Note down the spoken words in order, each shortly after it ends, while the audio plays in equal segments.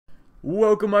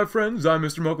Welcome, my friends, I'm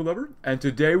Mr. Mocha Lover, and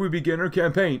today we begin our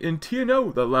campaign in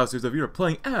TNO, the last days of Europe,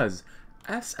 playing as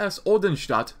SS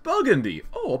Ordenstaat Burgundy.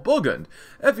 Oh, Burgund.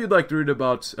 If you'd like to read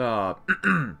about,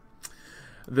 the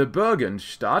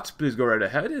Burgundstat, please go right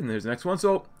ahead, and there's the next one.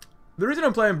 So, the reason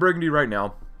I'm playing Burgundy right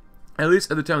now, at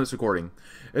least at the time of this recording,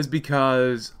 is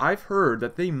because I've heard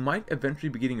that they might eventually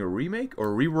be getting a remake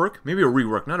or a rework. Maybe a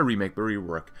rework, not a remake, but a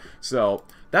rework. So,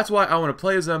 that's why I want to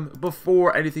play as them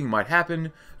before anything might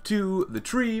happen to the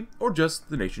tree or just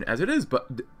the nation as it is. But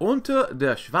unter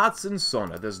der schwarzen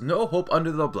Sonne, there's no hope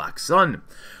under the black sun.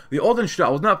 The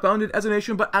Ordenstaat was not founded as a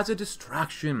nation, but as a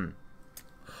distraction.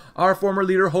 Our former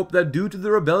leader hoped that due to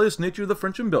the rebellious nature of the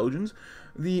French and Belgians,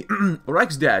 the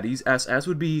Reichsdaddies SS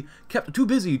would be kept too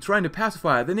busy trying to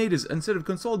pacify the natives instead of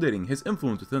consolidating his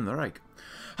influence within the Reich.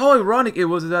 How ironic it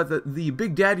was that the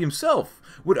Big Daddy himself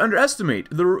would underestimate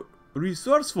the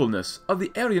resourcefulness of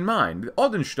the Aryan mind. The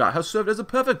Ordenstaat has served as a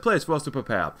perfect place for us to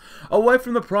prepare, away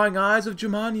from the prying eyes of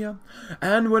Germania.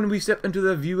 And when we step into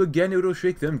their view again, it will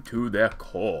shake them to their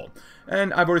core.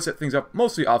 And I've already set things up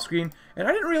mostly off screen, and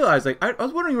I didn't realize, like, I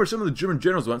was wondering where some of the German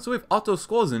generals went. So we have Otto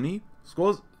Skorzeny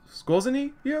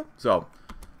here. So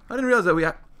I didn't realize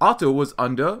that Otto was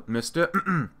under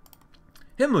Mr.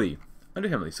 Himmler.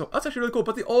 So that's actually really cool.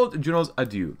 But the old generals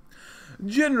adieu.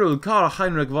 General Karl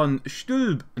Heinrich von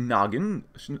Stülpnagel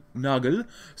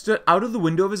stood out of the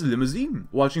window of his limousine,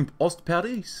 watching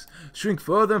Ost-Paris shrink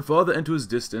further and further into his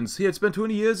distance. He had spent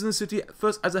 20 years in the city,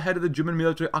 first as a head of the German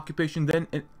military occupation, then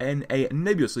in a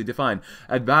nebulously defined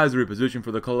advisory position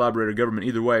for the collaborator government.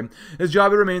 Either way, his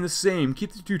job had remained the same: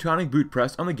 keep the Teutonic boot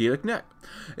pressed on the Gaelic neck.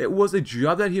 It was a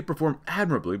job that he had performed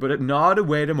admirably, but it gnawed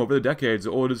away at him over the decades.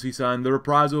 The orders he signed, the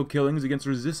reprisal killings against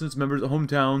resistance members of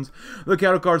hometowns, the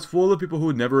cattle cars full of people who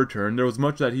would never return. There was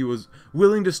much that he was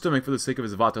willing to stomach for the sake of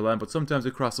his Vaterland, but sometimes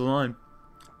it crossed the line.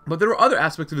 But there were other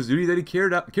aspects of his duty that he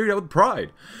carried out with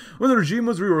pride. When the regime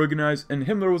was reorganized and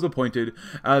Himmler was appointed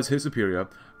as his superior,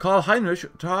 Karl Heinrich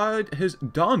tried his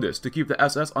darndest to keep the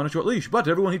SS on a short leash, but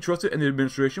everyone he trusted in the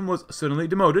administration was suddenly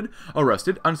demoted,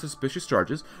 arrested on suspicious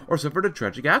charges, or suffered a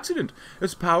tragic accident.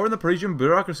 His power in the Parisian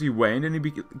bureaucracy waned, and he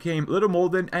became little more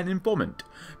than an informant.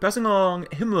 Passing along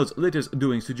Himmler's latest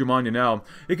doings to Germania now,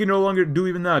 he can no longer do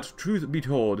even that. Truth be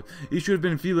told, he should have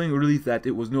been feeling relief that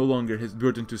it was no longer his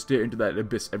burden to stare into that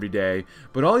abyss every day,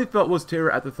 but all he felt was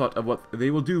terror at the thought of what they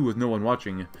will do with no one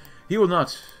watching. He will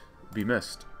not be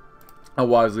missed. A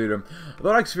wise leader.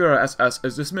 The Reichsführer SS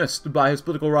is dismissed by his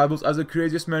political rivals as the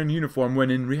craziest man in uniform,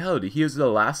 when in reality he is the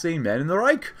last sane man in the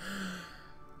Reich.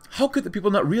 How could the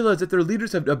people not realize that their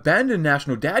leaders have abandoned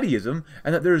national daddyism,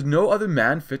 and that there is no other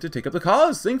man fit to take up the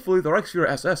cause? Thankfully, the Reichsführer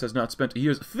SS has not spent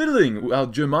years fiddling while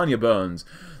Germania burns.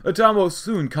 The time will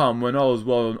soon come when all is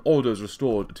well and order is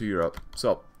restored to Europe.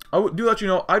 So, I do let you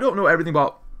know, I don't know everything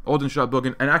about Ordenstaat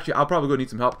Burgund, and actually I'll probably go need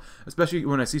some help, especially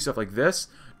when I see stuff like this.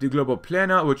 The Global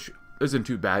Planner, which isn't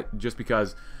too bad, just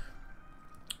because,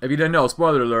 if you didn't know,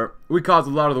 spoiler alert, we caused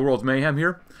a lot of the world's mayhem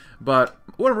here. But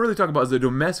what I'm really talking about is the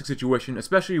domestic situation,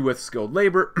 especially with skilled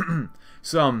labor,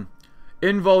 some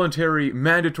involuntary,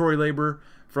 mandatory labor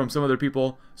from some other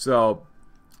people, so,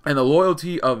 and the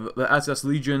loyalty of the SS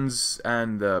legions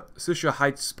and the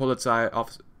Sicherheitspolizei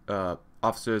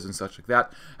officers and such like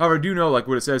that. However, I do know, like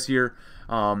what it says here,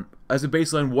 as a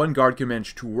baseline, 1 guard can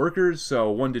manage 2 workers, so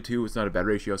 1 to 2 is not a bad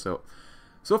ratio.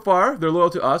 So far, they're loyal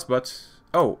to us, but,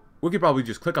 oh, we could probably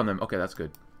just click on them. Okay, that's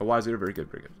good. A wise leader, very good,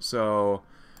 very good. So,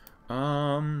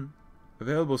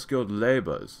 available skilled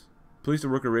labors. Police to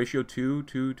worker ratio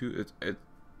 2.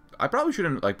 I probably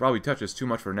shouldn't, like, probably touch this too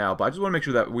much for now, but I just want to make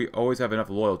sure that we always have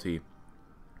enough loyalty.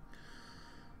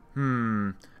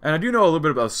 And I do know a little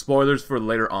bit about spoilers for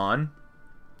later on.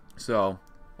 So,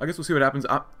 I guess we'll see what happens.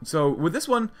 So, with this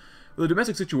one, with the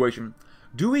domestic situation,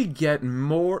 do we get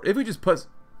more, if we just put,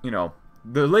 you know,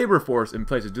 the labor force in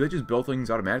places, do they just build things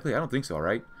automatically? I don't think so,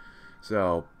 right?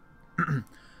 So,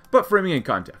 but framing in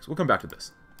context, we'll come back to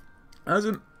this. As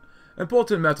in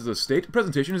important matters of state,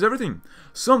 presentation is everything.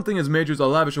 Something as major as a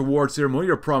lavish award ceremony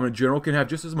or prominent general can have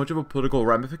just as much of a political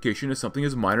ramification as something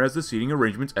as minor as the seating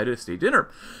arrangements at a state dinner.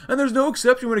 And there's no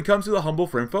exception when it comes to the humble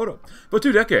frame photo. For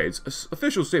 2 decades,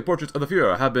 official state portraits of the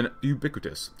Führer have been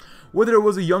ubiquitous. Whether it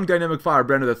was a young dynamic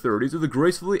firebrand of the 30s or the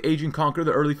gracefully aging conqueror of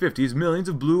the early 50s, millions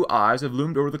of blue eyes have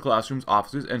loomed over the classrooms,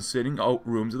 offices, and sitting out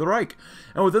rooms of the Reich.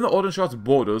 And within the Ordenstaat's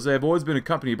borders, they have always been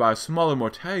accompanied by a smaller, more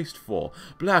tasteful,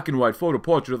 black and white photo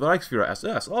portrait of the Reichsführer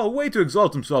SS, all a way to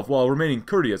exalt himself while remaining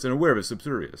courteous and aware of his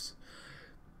subservience.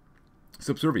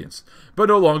 subservience. But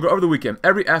no longer. Over the weekend,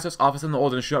 every SS office in the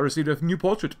Ordenstaat received a new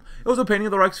portrait. It was a painting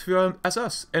of the Reichsführer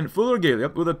SS, in full regalia,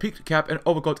 with a peaked cap and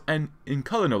overcoat, and in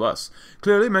color no less,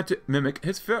 clearly meant to mimic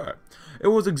his Führer. It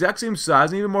was the exact same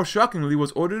size, and even more shockingly,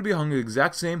 was ordered to be hung at the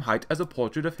exact same height as a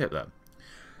portrait of Hitler.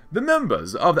 The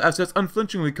members of the SS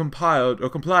unflinchingly complied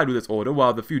with its order,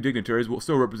 while the few dignitaries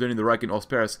still representing the Reich in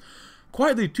Paris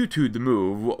quietly tutued the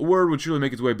move. Word would surely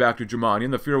make its way back to Germany,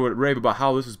 and the Führer would rave about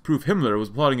how this is proof Himmler was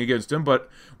plotting against him, but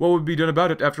what would be done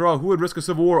about it? After all, who would risk a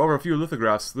civil war over a few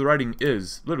lithographs? The writing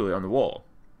is literally on the wall.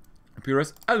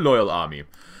 Purist, a loyal army.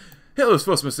 Hitler's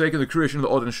first mistake in the creation of the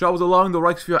Ordenstaat was allowing the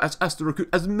Reichsführer SS to recruit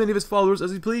as many of his followers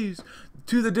as he pleased.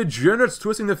 To the degenerates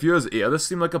twisting the Führer's ear, this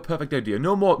seemed like a perfect idea.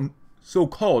 No more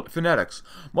so-called fanatics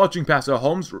marching past their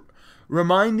homes,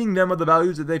 reminding them of the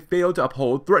values that they failed to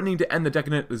uphold, threatening to end the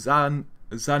decadent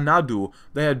Xanadu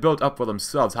they had built up for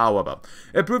themselves. However,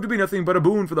 it proved to be nothing but a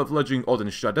boon for the fledgling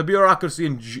Ordenstaat. The bureaucracy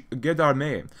in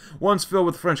Gendarmerie, once filled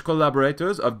with French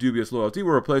collaborators of dubious loyalty,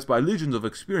 were replaced by legions of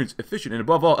experienced, efficient, and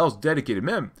above all else dedicated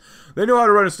men. They know how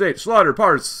to run a state, slaughter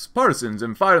partisans,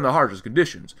 and fight in the harshest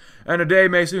conditions. And a day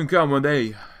may soon come when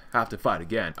they have to fight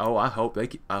again. Oh, I hope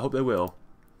they will.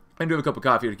 And do have a cup of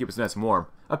coffee to keep us nice and warm.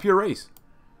 A pure race.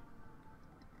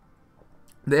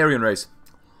 The Aryan race.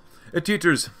 It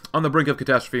teeters on the brink of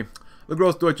catastrophe. The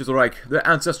Gross Deutsches Reich, their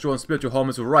ancestral and spiritual home,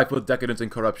 is rife with decadence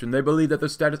and corruption. They believe that their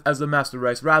status as the master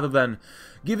race, rather than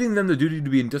giving them the duty to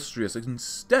be industrious,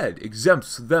 instead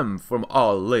exempts them from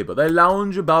all labor. They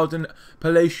lounge about in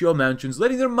palatial mansions,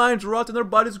 letting their minds rot and their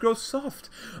bodies grow soft.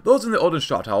 Those in the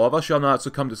Ordenstaat, however, shall not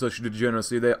succumb to such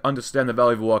degeneracy. They understand the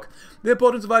value of work, the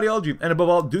importance of ideology, and above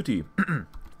all, duty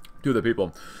to the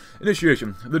people.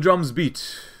 Initiation. The drums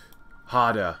beat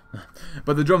harder.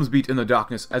 But the drums beat in the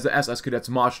darkness as the SS cadets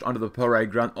marched onto the parade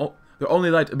ground, their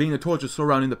only light being the torches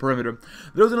surrounding the perimeter.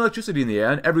 There was an electricity in the air,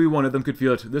 and every one of them could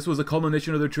feel it. This was the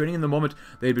culmination of their training and the moment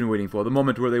they had been waiting for, the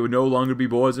moment where they would no longer be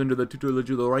boys under the tutelage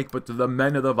of the Reich, but the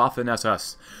men of the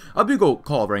Waffen-SS. A bugle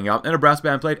call rang out, and a brass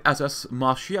band played SS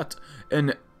Marschett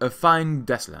in Fein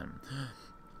Deslan.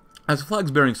 As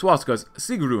flags bearing swastikas,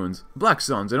 Siegruns, black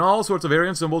suns, and all sorts of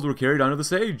Aryan symbols were carried onto the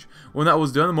stage. When that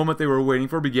was done, the moment they were waiting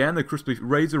for began. They crisply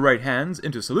raised their right hands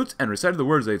into salutes and recited the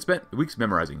words they had spent weeks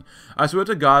memorizing. I swear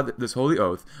to God this holy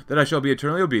oath that I shall be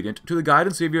eternally obedient to the guide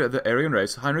and savior of the Aryan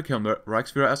race, Heinrich Himmler,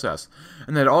 Reichsführer SS,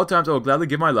 and that at all times I will gladly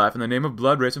give my life in the name of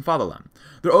blood, race, and fatherland.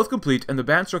 Their oath complete, and the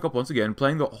band struck up once again,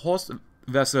 playing the Horst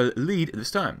Wessel lead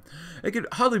this time. It could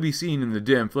hardly be seen in the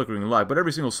dim, flickering light, but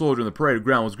every single soldier in the parade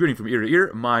ground was greeting from ear to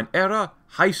ear, Mein Ehre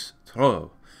heißt Treue.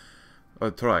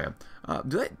 I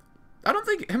don't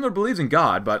think Himmler believes in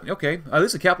God, but okay, at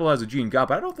least they capitalized the G in God,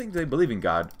 but I don't think they believe in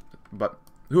God, but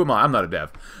who am I? I'm not a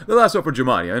dev. The last hope for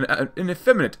Germany. In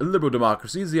effeminate liberal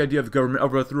democracies, the idea of government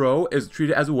overthrow is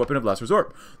treated as a weapon of last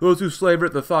resort. Those who slaver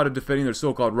at the thought of defending their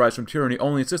so-called rights from tyranny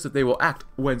only insist that they will act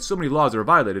when so many laws are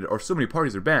violated, or so many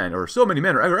parties are banned, or so many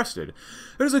men are arrested.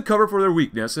 It is a cover for their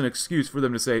weakness, an excuse for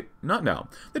them to say, not now.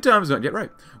 The time is not yet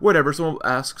right. Whatever, someone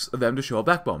asks them to show a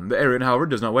backbone. The Aryan, however,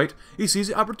 does not wait. He sees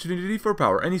the opportunity for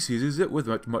power, and he seizes it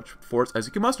with much force as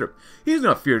he can muster. He does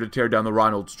not fear to tear down the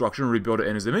Rheingold structure and rebuild it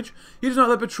in his image. He does not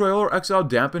let betrayal or exile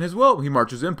dampen his will. He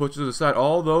marches in, pushes aside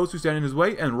all those who stand in his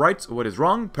way, and rights what is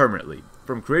wrong permanently,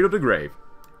 from cradle to grave.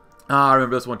 I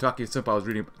remember this one. Taki Senpai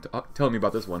was telling me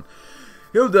about this one.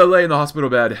 Hilda lay in the hospital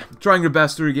bed, trying her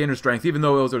best to regain her strength. Even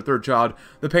though it was her third child,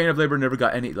 the pain of labor never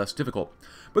got any less difficult.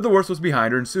 But the worst was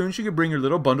behind her, and soon she could bring her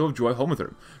little bundle of joy home with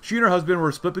her. She and her husband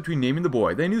were split between naming the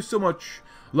boy. They knew so much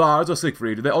Lars or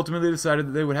Siegfried. They ultimately decided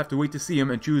that they would have to wait to see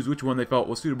him and choose which one they felt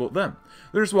was suitable to them.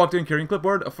 The nurse walked in carrying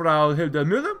clipboard. Frau Hilda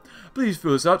Müller, please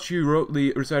fill this out, she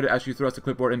wrotely recited as she thrust the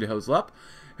clipboard into Hilda's lap.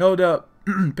 Hilda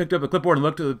picked up a clipboard and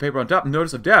looked at the paper on top.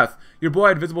 Notice of death. Your boy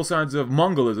had visible signs of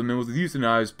Mongolism and was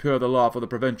euthanized per the law for the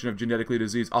prevention of genetically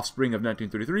diseased offspring of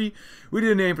 1933. We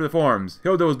did a name for the forms.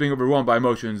 Hilda was being overwhelmed by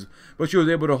emotions, but she was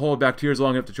able to hold back tears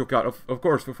long enough to choke out. Of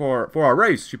course, for our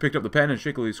race, she picked up the pen and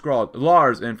shakily scrawled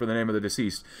Lars in for the name of the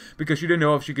deceased, because she didn't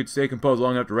know if she could stay composed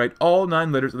long enough to write all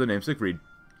 9 letters of the name Siegfried.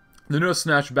 The nurse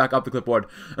snatched back up the clipboard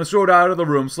and strode out of the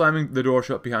room, slamming the door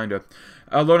shut behind her.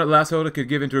 Alone at last, Hilda could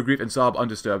give in to her grief and sob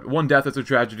undisturbed. 1 death is a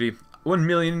tragedy. 1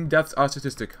 million deaths are a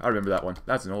statistic. I remember that one.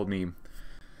 That's an old meme.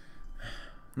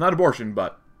 Not abortion,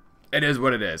 but it is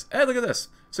what it is. Hey, look at this.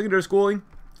 Secondary schooling.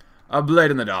 A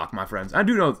blade in the dark, my friends. I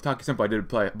do know Taki Senpai did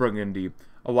play Burgundy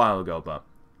a while ago, but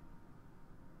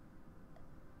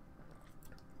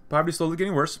poverty's slowly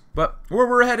getting worse. But where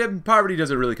we're headed, poverty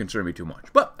doesn't really concern me too much.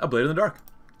 But a blade in the dark.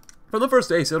 From the first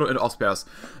day he settled in Ostpass,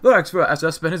 the Hoi4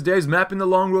 SS spent his days mapping the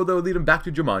long road that would lead him back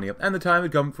to Germania, and the time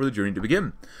had come for the journey to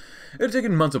begin. It had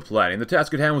taken months of planning. The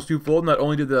task at hand was twofold. Not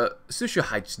only did the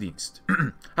Sicherheitsdienst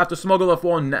have to smuggle a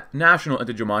foreign national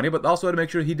into Germania, but also had to make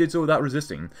sure he did so without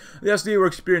resisting. The SD were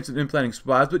experienced in planting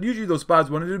spies, but usually those spies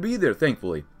wanted to be there,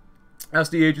 thankfully.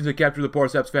 SD agents had captured the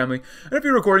Porceps family, and a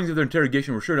few recordings of their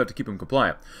interrogation were sure enough to keep him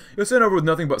compliant. He was sent over with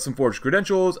nothing but some forged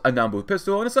credentials, a down-booth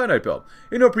pistol, and a cyanide pill.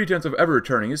 In no pretense of ever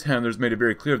returning, his handlers made it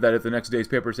very clear that if the next day's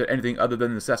paper said anything other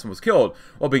than the assassin was killed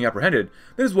while being apprehended,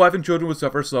 then his wife and children would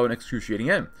suffer a slow and excruciating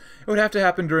end. It would have to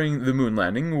happen during the moon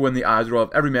landing, when the eyes were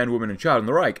of every man, woman, and child in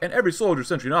the Reich, and every soldier,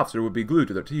 sentry, and officer would be glued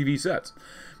to their TV sets.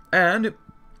 And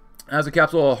as the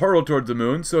capsule hurled towards the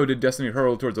moon, so did destiny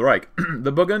hurl towards the Reich.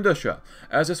 The Burgundische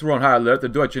SS were on high alert, the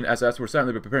Deutschen SS were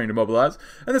silently preparing to mobilize,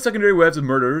 and the secondary waves of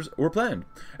murders were planned.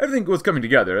 Everything was coming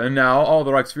together, and now all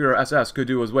the Reichsführer SS could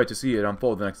do was wait to see it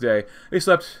unfold the next day. They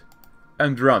slept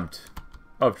and dreamt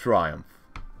of triumph.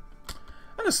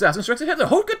 An assassin strikes at Hitler.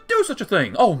 Who could do such a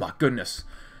thing? Oh my goodness.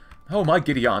 Oh my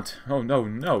giddy aunt. Oh no,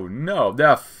 no, no.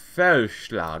 Der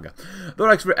Fehlschlag. The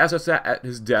Reichsführer SS sat at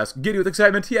his desk. Giddy with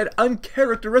excitement, he had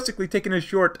uncharacteristically taken a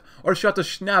shot of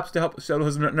schnapps to help settle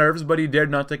his nerves, but he dared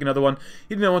not take another one.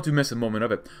 He did not want to miss a moment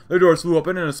of it. The doors flew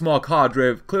open, and a small cadre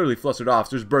of clearly flustered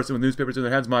officers burst in with newspapers in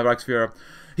their hands. My Reichsführer.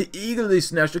 He eagerly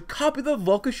snatched a copy of the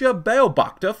Volkische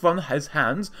Beobachter from his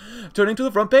hands. Turning to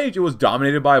the front page, it was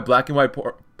dominated by a black and white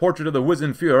portrait of the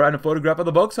wizened Führer and a photograph of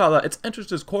the Volkshalle. Its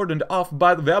entrance is cordoned off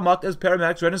by the Wehrmacht as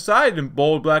paramedics ran inside. In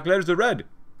bold black letters it read,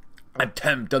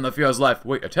 "Attempt on the Führer's life."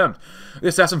 Wait, attempt. The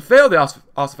assassin failed, the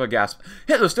Ossifer gasped.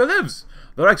 Hitler still lives.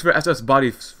 The Reichsführer SS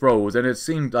body froze, and it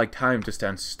seemed like time to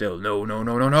stand still. No, no,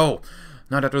 no, no, no.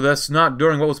 Not after this. Not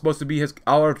during what was supposed to be his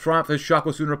hour of triumph. His shock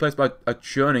was soon replaced by a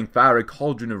churning, fiery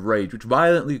cauldron of rage, which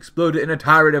violently exploded in a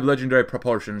tirade of legendary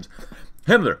proportions.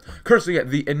 Himmler, cursing at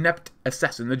the inept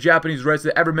assassin, the Japanese race,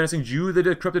 the ever-menacing Jew, the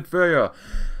decrepit Führer,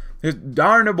 his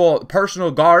damnable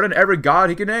personal guard, and every god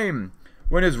he could name.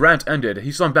 When his rant ended,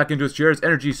 he slumped back into his chair, his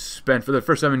energy spent. For the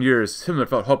first 7 years, Himmler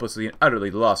felt hopelessly and utterly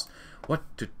lost. What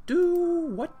to do?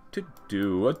 What to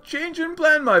do? A change in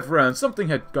plan, my friend. Something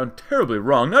had gone terribly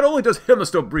wrong. Not only does Himmler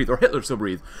still breathe, or Hitler still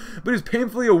breathe, but he's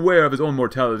painfully aware of his own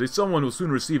mortality. Someone will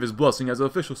soon receive his blessing as the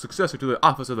official successor to the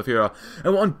office of the Führer,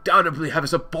 and will undoubtedly have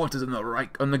his supporters in the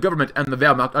Reich, on the government and the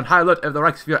Wehrmacht on high alert if the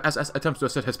Reichsführer SS attempts to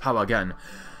assert his power again.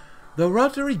 The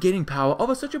route to regaining power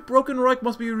over such a broken Reich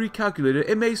must be recalculated.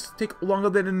 It may take longer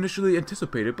than initially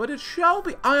anticipated, but it shall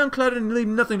be ironclad and leave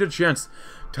nothing to chance.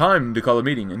 Time to call a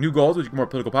meeting. New goals, which more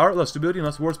political power, less stability, and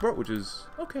less war support, which is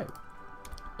okay.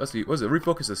 Let's see. What is it?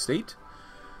 Refocus the state?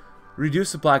 Reduce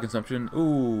supply consumption.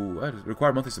 Ooh,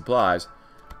 require monthly supplies.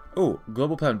 Oh,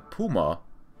 global plan Puma.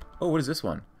 Oh, what is this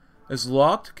one? It's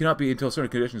locked. Cannot be until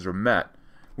certain conditions are met.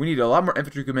 We need a lot more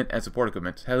infantry equipment and support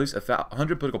equipment. At least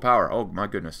 100 political power. Oh my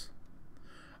goodness.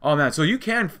 Oh man, so you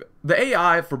can, the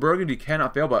AI for Burgundy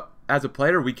cannot fail, but as a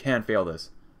player, we can fail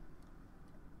this.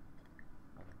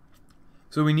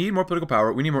 So we need more political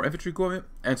power, we need more infantry equipment,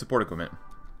 and support equipment.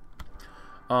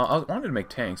 I wanted to make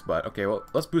tanks, but okay, well,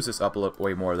 let's boost this up a little,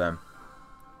 way more then.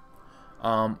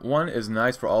 One is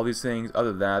nice for all these things,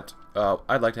 other than that,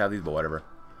 I'd like to have these, but whatever.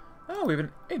 Oh, we have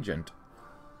an agent.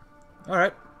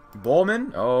 Alright,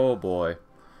 Bowman, oh boy.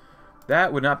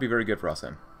 That would not be very good for us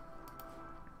then.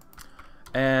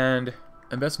 And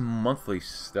invest monthly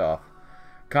stuff.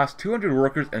 Cost 200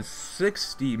 workers and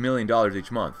 $60 million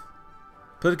each month.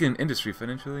 Political and industry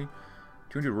financially.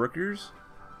 200 workers.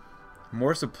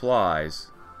 More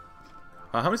supplies.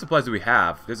 How many supplies do we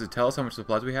have? Does it tell us how much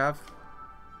supplies we have?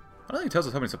 I don't think it tells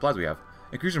us how many supplies we have.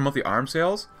 Increase your monthly arms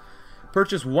sales.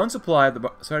 Purchase one supply at the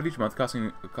start of each month,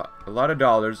 costing a lot of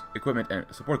dollars, equipment, and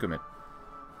support equipment.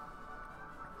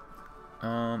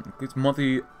 Includes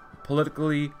monthly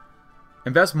politically.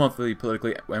 Invest monthly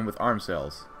politically and with arms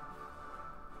sales.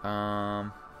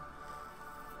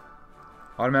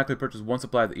 Automatically purchase one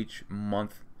supply each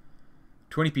month.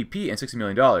 20 PP and $60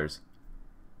 million.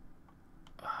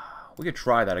 We could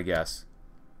try that, I guess.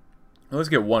 Well, let's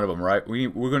get one of them, right? We're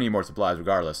going to need more supplies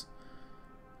regardless.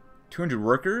 200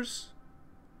 workers?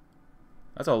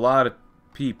 That's a lot of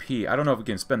PP. I don't know if we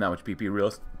can spend that much PP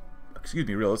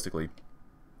realistically.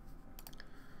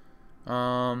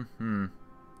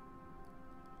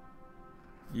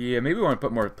 Yeah, maybe we want to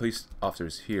put more police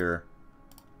officers here.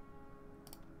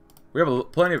 We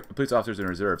have plenty of police officers in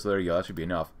reserve, so there you go. That should be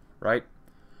enough, right?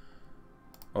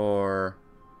 Or...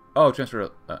 oh,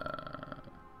 transfer...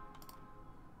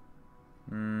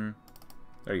 there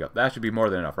you go. That should be more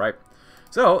than enough, right?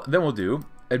 So, then we'll do...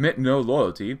 admit no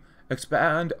loyalty.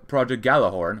 Expand Project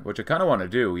Galahorn, which I kind of want to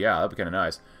do. Yeah, that'd be kind of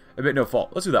nice. admit no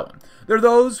fault. Let's do that one. There are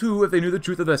those who, if they knew the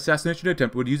truth of the assassination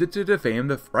attempt, would use it to defame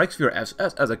the Reichsführer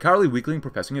SS as a cowardly weakling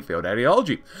professing a failed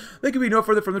ideology. They could be no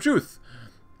further from the truth.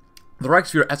 The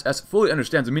Reichsführer SS fully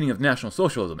understands the meaning of National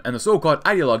Socialism, and the so-called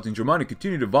ideologues in Germany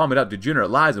continue to vomit out degenerate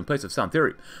lies in place of sound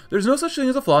theory. There's no such thing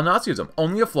as a flaw in Nazism,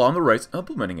 only a flaw in the race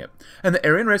implementing it. And the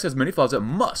Aryan race has many flaws that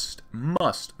must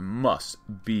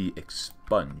be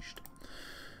expunged.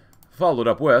 Followed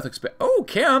up with, oh,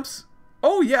 camps!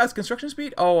 Oh, yes, construction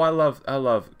speed? Oh, I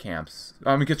love camps.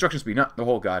 I mean, construction speed, not the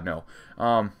whole god, no.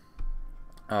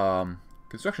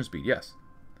 Construction speed, yes.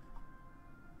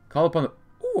 Call upon the...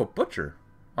 Ooh, a butcher.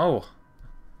 Oh.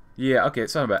 Yeah, okay,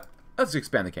 it's not bad. Let's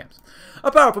expand the camps. A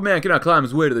powerful man cannot climb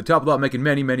his way to the top without making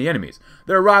many enemies.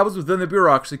 There are rivals within the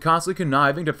bureaucracy constantly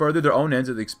conniving to further their own ends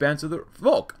at the expense of the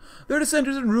folk. There are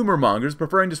dissenters and rumor mongers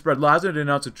preferring to spread lies and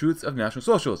denounce the truths of National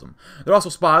Socialism. There are also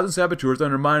spies and saboteurs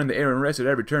undermining the Aryan race at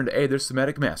every turn to aid their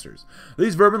Semitic masters.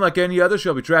 These vermin, like any other,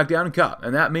 shall be tracked down and caught,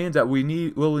 and that means that we'll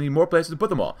need more places to put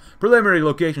them all. Preliminary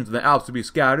locations in the Alps to be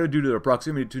scattered due to their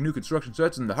proximity to new construction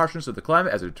sites and the harshness of the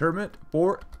climate as a deterrent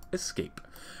for escape.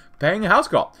 Paying a house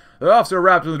call. The officer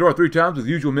rapped on the door 3 times with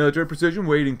usual military precision,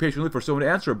 waiting patiently for someone to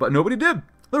answer, but nobody did.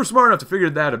 They were smart enough to figure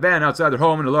that a van outside their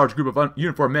home and a large group of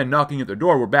uniformed men knocking at their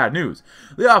door were bad news.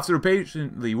 The officer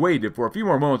patiently waited for a few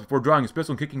more moments before drawing his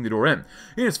pistol and kicking the door in.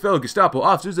 He and his fellow Gestapo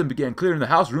officers then began clearing the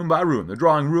house room by room. The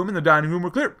drawing room and the dining room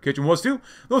were clear. Kitchen was too,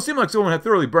 though it seemed like someone had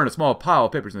thoroughly burned a small pile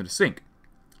of papers in the sink.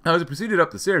 As it proceeded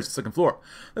up the stairs to the second floor,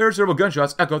 they heard several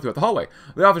gunshots echo throughout the hallway.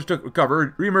 The officers took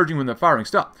cover, re-emerging when the firing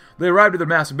stopped. They arrived at their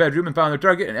master bedroom and found their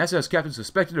target, an SS captain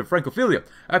suspected of Francophilia,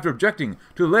 after objecting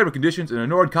to the labor conditions in the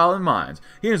Nord-Colin mines.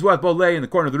 He and his wife both lay in the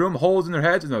corner of the room, holes in their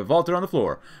heads, and they vaulted on the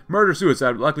floor.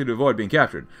 Murder-suicide, likely to avoid being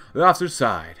captured. The officers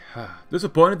sighed,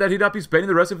 disappointed that he'd not be spending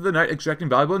the rest of the night extracting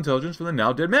valuable intelligence from the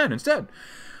now-dead man. Instead,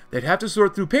 they'd have to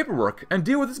sort through paperwork and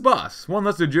deal with his boss. One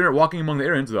less degenerate walking among the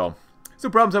Aryans, though. Some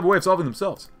problems have a way of solving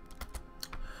themselves.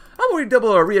 How about we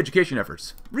double our re-education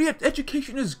efforts?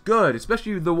 Re-education is good,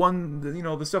 especially the one,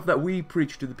 the stuff that we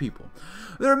preach to the people.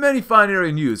 There are many fine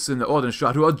Aryan youths in the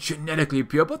Ordenstaat who are genetically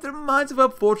pure, but their minds have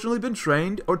unfortunately been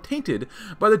trained or tainted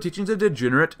by the teachings of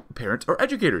degenerate parents or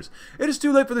educators. It is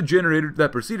too late for the generator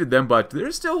that preceded them, but there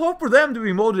is still hope for them to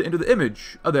be molded into the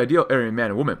image of the ideal Aryan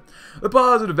man and woman. The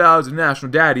positive values of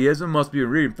national daddyism must be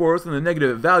reinforced, and the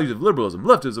negative values of liberalism,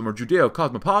 leftism, or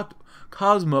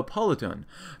Judeo-cosmopolitan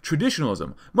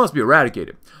traditionalism must be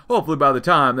eradicated. Hopefully by the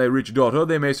time they reach adulthood,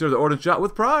 they may serve the Ordenstaat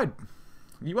with pride.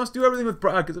 You must do everything with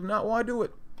pride, because if not, why do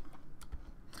it?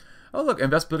 Oh look,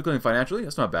 invest politically and financially.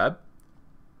 That's not bad.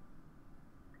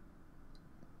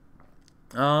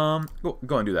 Go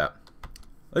and do that.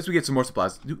 At least we get some more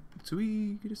supplies. Do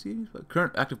we get to see any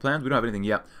current active plans? We don't have anything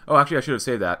yet. Oh, actually, I should have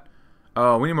saved that.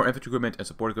 We need more infantry equipment and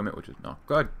support equipment, which is no.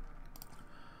 Go ahead.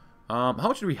 How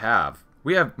much do we have?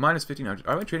 We have minus 1,500.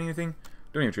 Are we trading anything?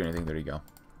 Don't even trade anything. There you go.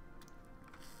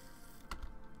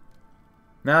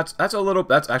 Now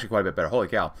that's actually quite a bit better. Holy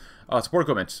cow. Support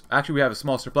equipment. Actually, we have a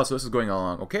small surplus, so this is going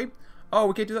along. Okay. Oh,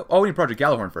 we can't do that. Oh, we need Project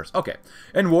Gallahorn first. Okay.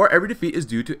 In war, every defeat is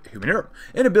due to human error.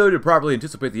 Inability to properly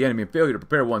anticipate the enemy and failure to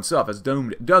prepare oneself has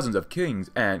doomed dozens of kings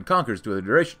and conquerors to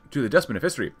the dustbin of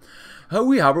history.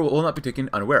 We, however, will not be taken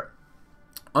unaware.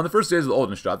 On the first days of the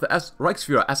Ordenstaat, the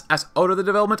Reichsführer SS ordered the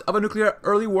development of a nuclear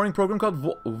early warning program called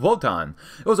Wotan.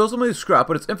 It was ultimately scrapped,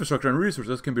 but its infrastructure and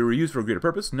resources can be reused for a greater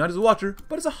purpose, not as a watcher,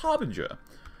 but as a harbinger.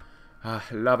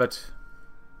 Love it.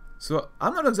 So,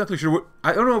 I'm not exactly sure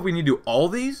I don't know if we need to do all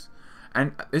these.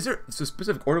 And is there a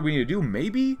specific order we need to do?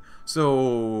 Maybe?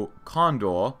 So,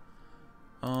 Condor.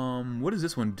 What does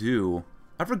this one do?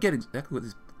 I forget exactly what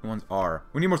these ones are.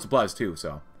 We need more supplies too,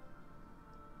 so.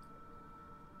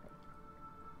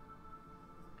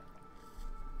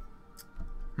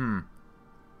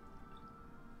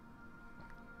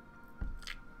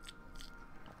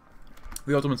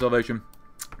 The ultimate salvation.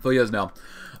 For years now,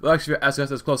 the Reichsführer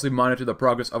SS has closely monitored the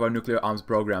progress of our nuclear arms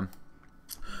program.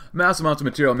 Mass amounts of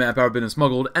material and manpower have been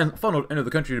smuggled and funneled into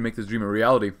the country to make this dream a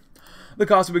reality. The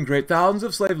costs have been great. Thousands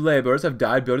of slave laborers have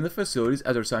died building the facilities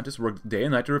as our scientists work day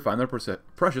and night to refine their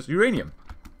precious uranium.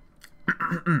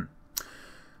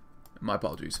 My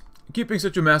apologies. Keeping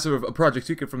such a massive project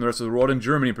secret from the rest of the world, and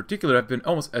Germany in particular, have been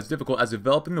almost as difficult as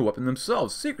developing the weapon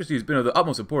themselves. Secrecy has been of the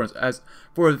utmost importance, as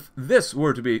for if this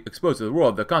were to be exposed to the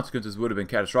world, the consequences would have been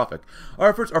catastrophic.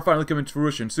 Our efforts are finally coming to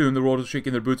fruition. Soon, the world is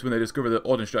shaking their boots when they discover that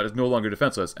Ordenstaat is no longer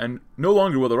defenseless, and no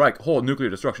longer will the Reich hold nuclear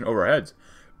destruction over our heads.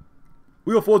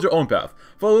 We will forge our own path,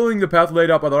 following the path laid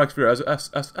out by the Reichsführer as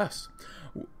SSS.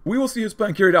 We will see his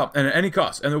plan carried out, and at any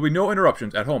cost, and there will be no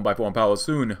interruptions at home by foreign powers.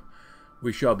 Soon,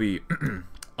 we shall be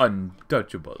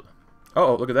untouchable. Uh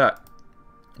oh, look at that.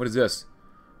 What is this?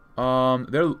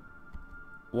 They're...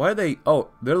 Why are they... Oh,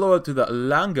 they're loyal to the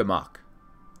Langemak.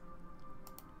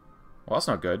 Well, that's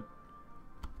not good.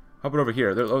 How about over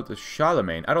here? They're loyal to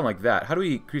Charlemagne. I don't like that. How do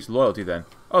we increase loyalty then?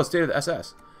 Oh, state of the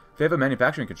SS. Favor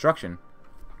manufacturing and construction.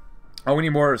 Oh, we need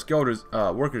more skilled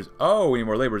workers. Oh, we need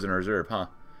more laborers in reserve, huh?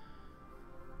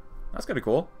 That's kind of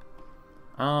cool.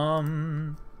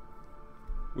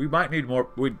 We might need more...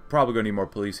 We're probably going to need more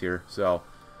police here, so...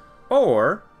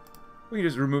 Or, we can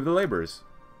just remove the laborers.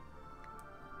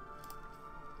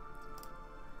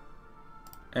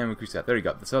 And we increase that. There you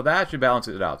go. So that should balance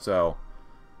it out, so...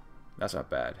 That's not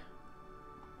bad.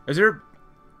 Is there...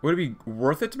 Would it be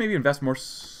worth it to maybe invest more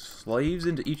slaves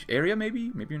into each area,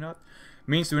 maybe? Maybe not.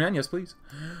 Means to an end, yes please.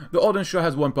 The Ordenstaat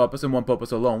has one purpose and one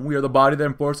purpose alone. We are the body that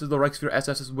enforces the Reichsführer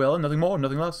SS's will and nothing more,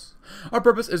 nothing less. Our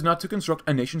purpose is not to construct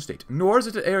a nation-state, nor is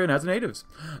it to alienate the natives.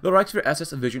 The Reichsführer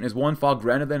SS vision is one far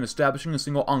grander than establishing a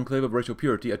single enclave of racial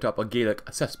purity atop a Gaelic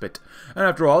cesspit. And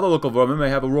after all, the local government may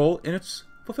have a role in its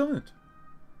fulfillment.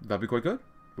 That'd be quite good,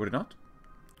 would it not?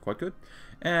 Quite good.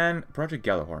 And Project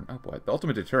Gallahorn. Oh boy, the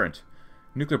ultimate deterrent.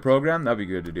 Nuclear program, that'd be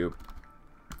good to do.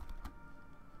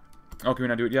 Oh, can we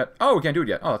not do it yet? Oh, we can't do it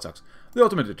yet. Oh, that sucks. The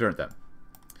ultimate deterrent, then.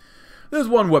 There's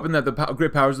one weapon that the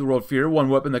great powers of the world fear, one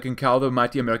weapon that can cow the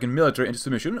mighty American military into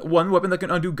submission, one weapon that can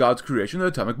undo God's creation, the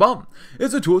atomic bomb.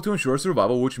 It's a tool to ensure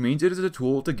survival, which means it is a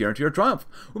tool to guarantee our triumph.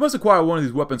 We must acquire one of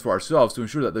these weapons for ourselves to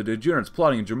ensure that the degenerates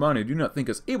plotting in Germany do not think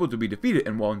us able to be defeated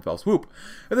in one fell swoop.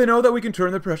 If they know that we can turn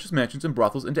their precious mansions and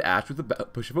brothels into ash with the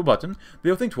push of a button,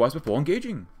 they'll think twice before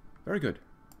engaging. Very good.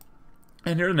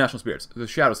 And here are the national spirits. The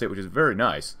Shadow State, which is very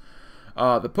nice.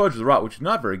 The Purge of the Rot, which is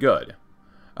not very good.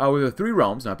 We have 3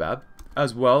 realms, not bad.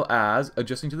 As well as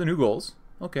adjusting to the new goals.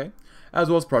 Okay. As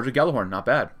well as Project Gallahorn, not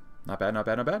bad. Not bad, not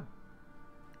bad, not bad.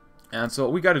 And so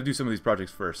we got to do some of these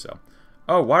projects first, so.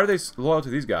 Oh, why are they loyal to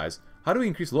these guys? How do we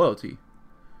increase loyalty?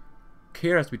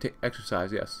 Care has to be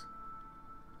exercised, yes.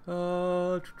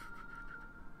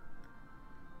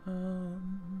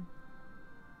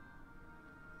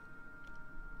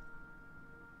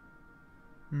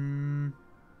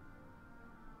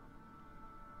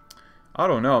 I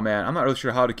don't know, man. I'm not really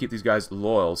sure how to keep these guys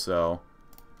loyal, so...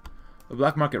 The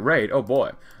black market raid, oh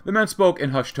boy. The men spoke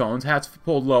in hushed tones, hats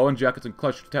pulled low and jackets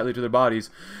clutched tightly to their bodies.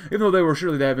 Even though they were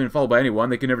surely they had been followed by anyone,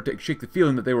 they could never shake the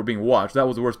feeling that they were being watched. That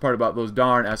was the worst part about those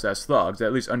darn SS thugs.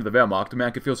 At least under the Wehrmacht, a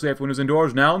man could feel safe when he was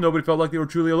indoors. Now, nobody felt like they were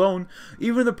truly alone,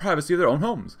 even in the privacy of their own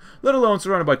homes. Let alone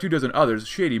surrounded by 24 others,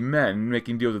 shady men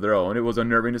making deals of their own. It was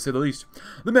unnerving to say the least.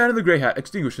 The man in the grey hat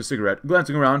extinguished his cigarette,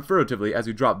 glancing around furtively as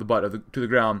he dropped the butt to the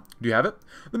ground. Do you have it?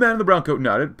 The man in the brown coat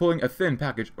nodded, pulling a thin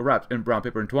package wrapped in brown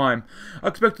paper and twine. I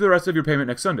expect the rest of your payment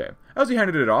next Sunday. As he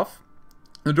handed it off,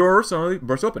 the door suddenly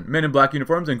burst open. Men in black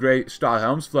uniforms and grey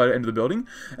Stahlhelms flooded into the building,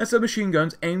 and some machine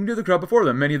guns aimed at the crowd before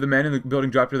them. Many of the men in the building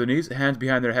dropped to their knees, hands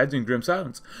behind their heads in grim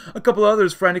silence. A couple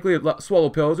others frantically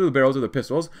swallowed pills with the barrels of their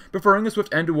pistols, preferring a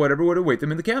swift end to whatever would await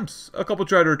them in the camps. A couple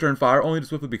tried to return fire, only to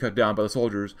swiftly be cut down by the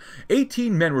soldiers.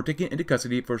 18 men were taken into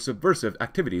custody for subversive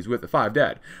activities, with 5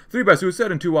 dead. 3 by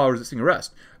suicide and 2 while resisting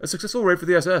arrest. A successful raid for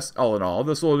the SS, all in all.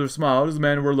 The soldiers smiled as the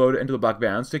men were loaded into the black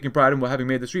vans, taking pride in having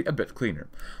made the street a bit cleaner.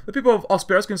 The people of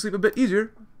Ausperis can sleep a bit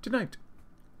easier tonight.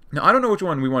 Now, I don't know which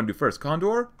one we want to do first.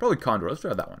 Condor? Probably Condor. Let's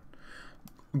try that one.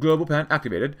 Global plan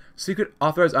activated. Secret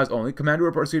authorized eyes only. Commander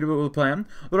will proceed with the plan.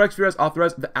 The Reichsführer has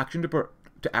authorized the action to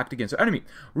act against our enemy.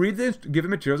 Read the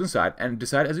given materials inside and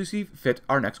decide as you see fit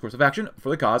our next course of action for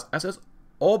the cause, SS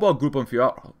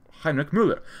Obergruppenführer Heinrich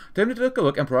Müller. Time to take a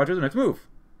look and prioritize the next move.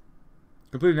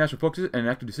 Completing national focuses and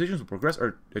active decisions will progress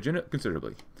our agenda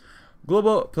considerably.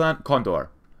 Global plan Condor.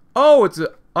 Oh, it's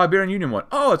a Iberian Union one.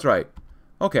 Oh, that's right.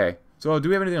 Okay. So, do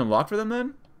we have anything unlocked for them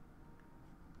then?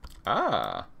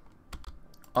 Ah.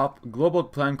 Up Global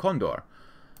Plan Condor.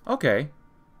 Okay.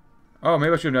 Oh,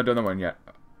 maybe I should have not done that one yet.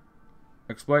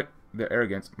 Exploit their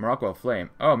arrogance. Morocco aflame.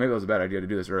 Oh, maybe that was a bad idea to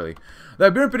do this early. The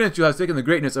Iberian Peninsula has taken the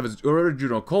greatness of its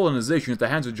original colonization at the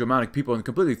hands of Germanic people and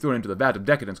completely thrown into the vat of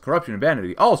decadence, corruption, and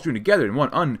vanity, all strewn together in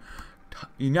one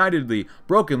unitedly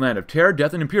broken land of terror,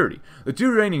 death, and impurity. The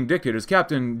 2 reigning dictators,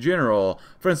 Captain General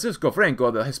Francisco Franco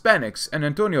of the Hispanics and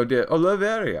Antonio de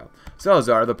Oliveira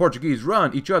Salazar, the Portuguese,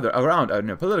 run each other around in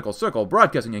a political circle,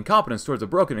 broadcasting incompetence towards a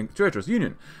broken and treacherous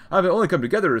union, having only come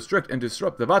together to restrict and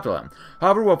disrupt the Vaterland.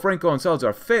 However, while Franco and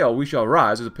Salazar fail, we shall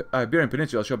rise, as the Iberian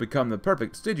Peninsula shall become the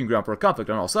perfect staging ground for a conflict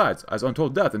on all sides, as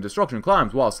untold death and destruction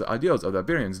climbs whilst the ideals of the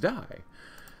Iberians die.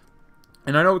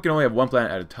 And I know we can only have one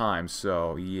planet at a time,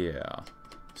 so yeah.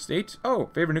 State? Oh,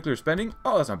 favor nuclear spending?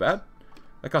 Oh, that's not bad.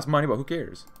 That costs money, but who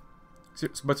cares?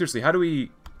 But seriously, how do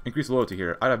we increase loyalty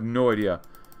here? I have no idea.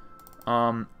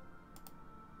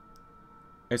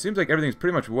 It seems like everything's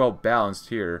pretty much well balanced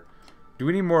here. Do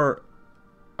we need more...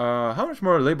 how much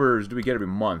more laborers do we get every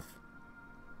month?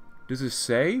 Does it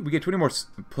say? We get 20 more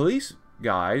police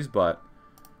guys, but...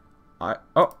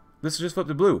 Oh, this just flipped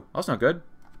to blue. That's not good.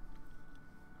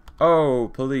 Oh,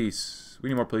 police. We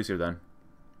need more police here then.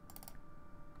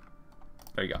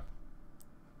 There you go.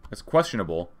 That's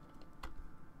questionable.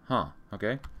 Huh,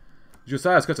 okay.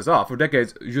 Josias cuts us off. For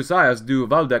decades, Josias du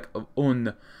Waldeck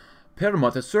und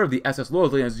Permont has served the SS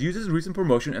loyally and has used his recent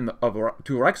promotion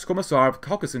to Reichskommissar of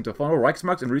Caucasus to funnel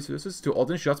Reichsmarks and resources to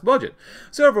Ordenstaat's budget.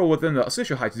 Several within the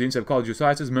Sicherheitsdienst have called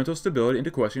Josias' mental stability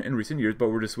into question in recent years, but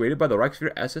were dissuaded by the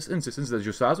Reichswehr SS insistence that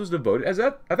Josias was devoted as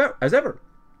ever.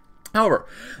 However,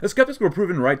 the skeptics were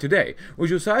proven right today. When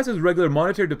Josias' regular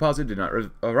monetary deposit did not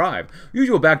arrive,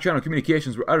 usual back-channel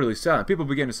communications were utterly silent. People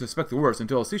began to suspect the worst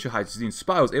until a Sicherheitsdienst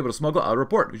spy was able to smuggle out a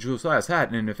report. Josias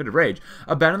had, in a fit of rage,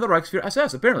 abandoned the Reichswehr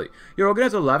SS. Apparently, he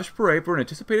organized a lavish parade for an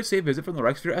anticipated state visit from the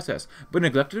Reichswehr SS, but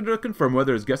neglected to confirm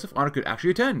whether his guest of honor could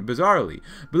actually attend, bizarrely,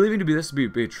 believing this to be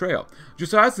betrayal.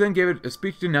 Josias then gave a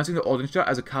speech denouncing the Ordenstaat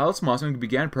as a callous monster and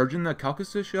began purging the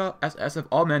Caucasus SS of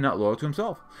all men not loyal to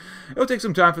himself. It will take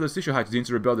some time for the Sicherheitsdienst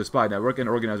to rebuild the spy network and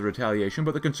organize a retaliation,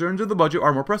 but the concerns of the budget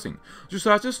are more pressing.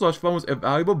 Josias' slush fund was a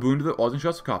valuable boon to the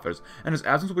Ordenstaat's coffers, and his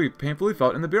absence will be painfully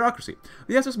felt in the bureaucracy.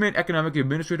 The SS main economic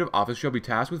administrative office shall be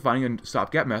tasked with finding a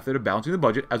stopgap method of balancing the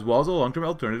budget, as well as a long-term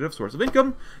alternative source of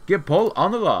income. Get Paul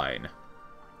on the line.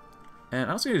 And I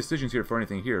don't see any decisions here for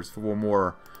anything here. It's for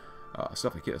more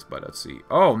stuff like this, but let's see.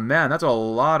 Oh man, that's a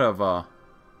lot of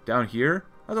down here.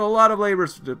 That's a lot of labor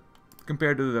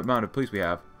compared to the amount of police we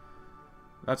have.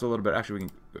 That's a little bit. Actually, we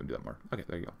can go and do that more. Okay,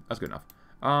 there you go. That's good enough.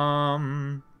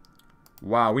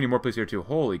 Wow, we need more police here too.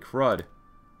 Holy crud.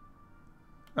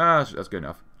 That's good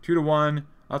enough. 2 to 1.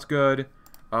 That's good.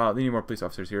 They need more police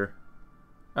officers here.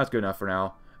 That's good enough for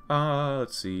now.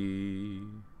 Let's see.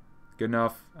 Good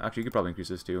enough. Actually, you could probably increase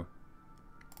this too.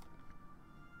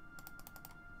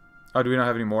 Oh, do we not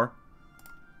have any more?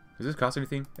 Does this cost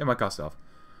anything? It might cost stuff.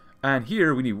 And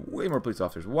here, we need way more police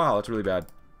officers. Wow, that's really bad.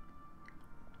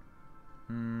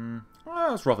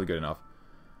 Well, that's roughly good enough.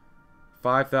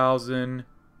 5,000.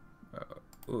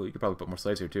 Oh, you could probably put more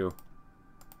slaves here too.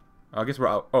 I guess we're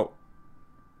out. Oh,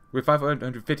 we have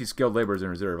 550 skilled laborers in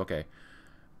reserve. Okay.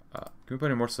 Can we put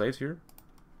in more slaves here?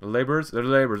 The laborers? They're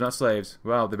laborers, not slaves.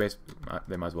 Well, they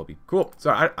might as well be. Cool.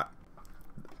 Sorry,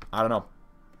 I don't know.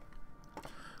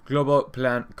 Global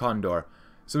Plan Condor.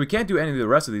 So we can't do any of the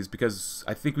rest of these because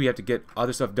I think we have to get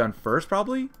other stuff done first,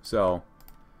 probably. So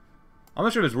I'm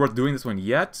not sure if it's worth doing this one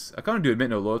yet. I kind of do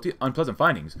admit no loyalty. Unpleasant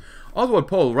findings. Oswald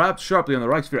Pohl rapped sharply on the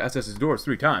Reichswehr SS's doors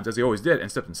 3 times, as he always did,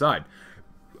 and stepped inside.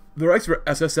 The Reichswehr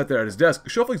SS sat there at his desk,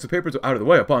 shuffling some papers out of the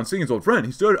way. Upon seeing his old friend,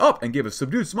 he stood up and gave a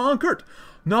subdued smile and curt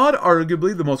nod,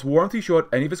 arguably the most warmth he showed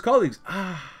any of his colleagues.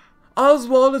 Ah,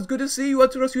 Oswald, it's good to see you.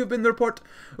 To us, you have been the report,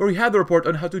 or we had the report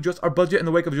on how to adjust our budget in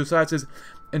the wake of Josias'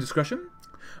 indiscretion.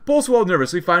 Paul swallowed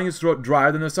nervously, finding his throat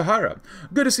drier than the Sahara.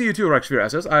 Good to see you too, Reichswehr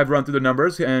SS. I have run through the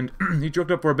numbers, and he choked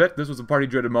up for a bit. This was the part he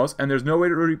dreaded most, and there's no way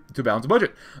to balance the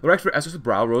budget. The Reichswehr SS'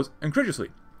 brow rose incredulously.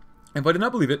 If I did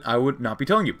not believe it, I would not be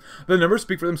telling you. The numbers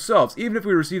speak for themselves. Even if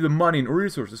we receive the money and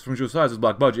resources from Josias'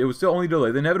 black budget, it would still only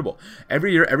delay the inevitable.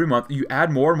 Every year, every month, you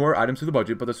add more and more items to the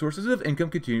budget, but the sources of income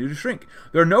continue to shrink.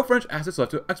 There are no French assets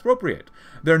left to expropriate.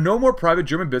 There are no more private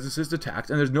German businesses to tax,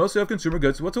 and there's no sale of consumer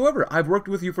goods whatsoever. I've worked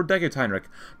with you for decades, Heinrich.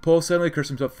 Paul suddenly cursed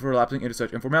himself for lapsing into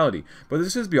such informality. But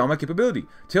this is beyond my capability.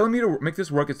 Telling me to make this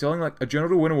work is telling like a general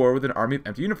to win a war with an army of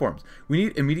empty uniforms. We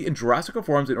need immediate and drastic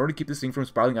reforms in order to keep this thing from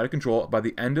spiraling out of control by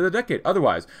the end of the decade.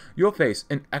 Otherwise, you'll face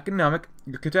an economic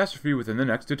catastrophe within the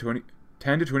next 10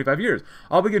 to 25 years.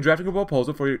 I'll begin drafting a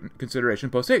proposal for your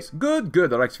consideration post-haste. Good, good,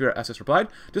 the Reichswehr SS replied.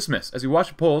 Dismiss. As he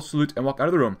watched Paul salute and walk out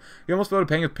of the room, he almost felt a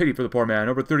pang of pity for the poor man.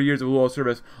 Over 30 years of loyal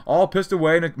service, all pissed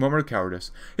away in a moment of cowardice.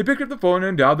 He picked up the phone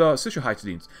and dialed the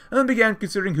Sicherheitsdienst, and then began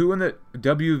considering who in the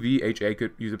WVHA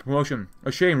could use a promotion.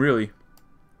 A shame, really.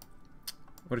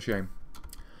 What a shame.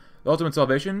 The ultimate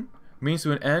salvation means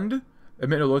to an end.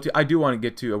 Admit no loyalty. I do want to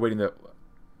get to awaiting the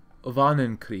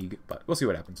Wannenkrieg, but we'll see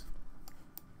what happens.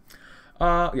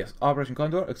 Yes, Operation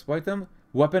Condor, exploit them,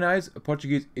 weaponize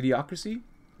Portuguese idiocy,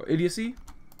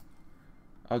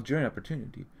 Algerian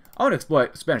opportunity. I want to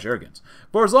exploit Spanish arrogance.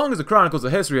 For as long as the chronicles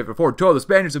of history have foretold, the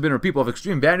Spaniards have been a people of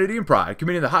extreme vanity and pride,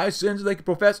 committing the highest sins they could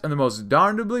profess and the most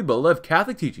darnably beloved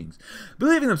Catholic teachings.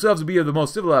 Believing themselves to be the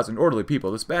most civilized and orderly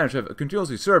people, the Spanish have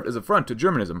continuously served as a front to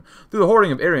Germanism through the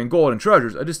hoarding of Aryan gold and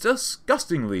treasures, a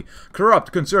disgustingly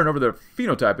corrupt concern over their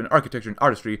phenotype in architecture and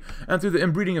artistry, and through the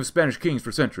inbreeding of Spanish kings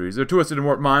for centuries. Their twisted and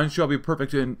warped minds shall be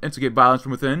perfect to instigate violence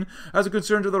from within, as the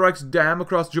concern to the Reich's dam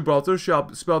across Gibraltar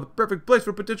shall spell the perfect place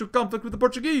for potential conflict with the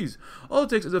Portuguese. All it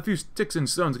takes is a few sticks and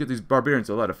stones to get these barbarians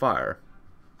to light a fire.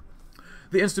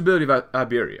 The instability of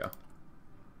Iberia.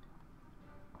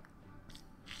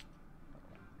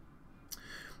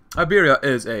 Iberia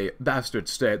is a bastard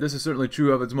state. This is certainly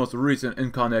true of its most recent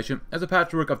incarnation, as a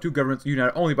patchwork of two governments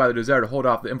united only by the desire to hold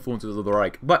off the influences of the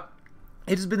Reich. But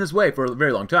it has been this way for a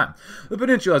very long time. The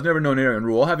peninsula has never known Aryan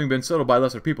rule, having been settled by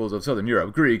lesser peoples of southern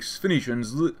Europe, Greeks,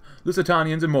 Phoenicians,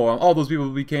 Lusitanians, and more. All those people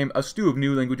became a stew of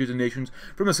new languages and nations,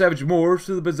 from the savage Moors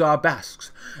to the bizarre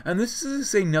Basques. And this is to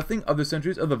say nothing of the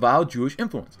centuries of the vile Jewish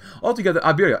influence. Altogether,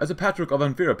 Iberia is a patchwork of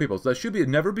inferior peoples that should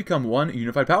never become one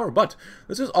unified power. But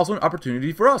this is also an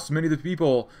opportunity for us. Many of the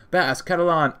people, Basque,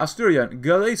 Catalan, Asturian,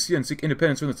 Galician, seek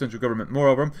independence from the central government.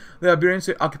 Moreover, the Iberian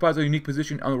state occupies a unique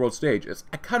position on the world stage. Its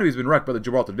economy has been wrecked by the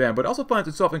Gibraltar Dam, but also finds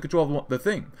itself in control of the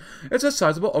thing. It's a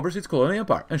sizable overseas colonial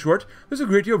empire. In short, there's a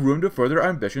great deal of room to further our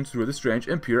ambitions through the strange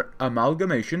and pure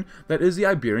amalgamation that is the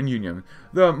Iberian Union.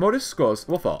 The Moriscos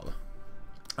will fall.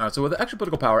 Alright, so with the extra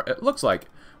political power, it looks like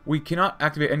we cannot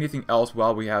activate anything else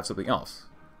while we have something else.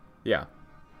 Yeah.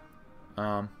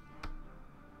 Okay,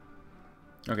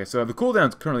 so the cooldown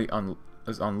is currently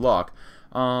is unlocked.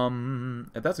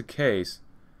 If that's the case,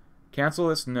 cancel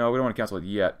this? No, we don't want to cancel it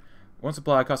yet. One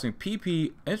supply costing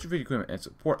PP, infantry equipment, and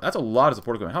support. That's a lot of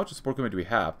support equipment. How much support equipment do we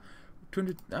have?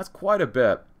 200. That's quite a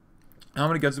bit. How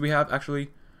many guns do we have,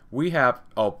 actually? We have,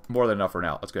 oh, more than enough for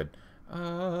now. That's good.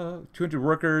 200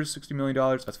 workers, $60 million.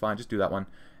 That's fine. Just do that one.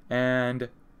 And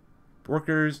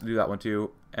workers, do that one too.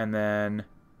 And then,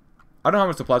 I don't know how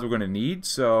much supplies we're going to need,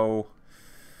 so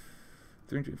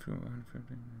 300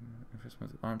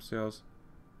 arms sales.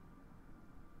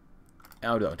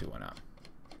 I'll do that too. Why not?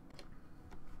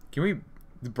 Can we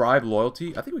bribe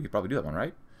loyalty? I think we could probably do that one,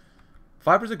 right?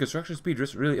 5% construction speed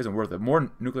just really isn't worth it.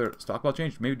 More nuclear stockpile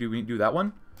change. Maybe we do that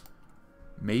one?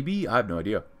 Maybe? I have no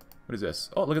idea. What is this?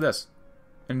 Oh, look at this.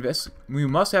 We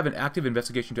must have an active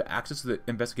investigation to access the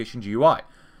investigation GUI.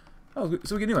 Oh,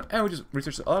 so we get a new one. And we just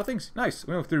researched a lot of things. Nice.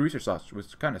 We have 3 research slots,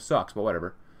 which kind of sucks, but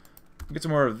whatever. We'll get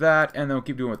some more of that, and then we'll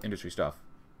keep doing with industry stuff.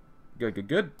 Good, good,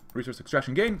 good. Resource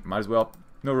extraction gain. Might as well.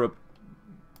 No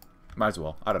might as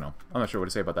well. I don't know. I'm not sure what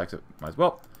to say about that, except might as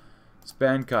well.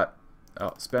 Spend, cut.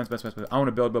 Oh, spend. I want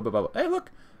to build. Hey,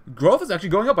 look. Growth is actually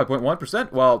going up by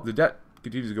 0.1%, while the debt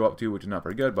continues to go up too, which is not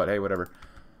very good, but hey, whatever.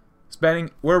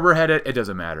 Spending, where we're headed, it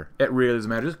doesn't matter. It really doesn't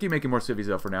matter. Just keep making more cities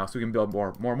up for now, so we can build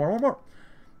more.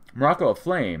 Morocco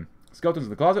aflame. Skeletons in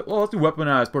the closet. Well, let's do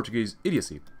weaponized Portuguese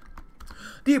idiocy.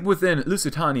 Deep within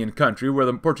Lusitanian country, where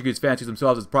the Portuguese fancy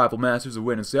themselves as prideful masters of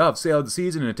wind and sail, have sailed the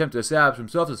seas in an attempt to establish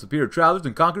themselves as superior travelers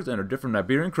and conquerors under a different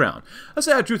Iberian crown. A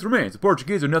sad truth remains. The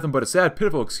Portuguese are nothing but a sad,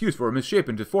 pitiful excuse for a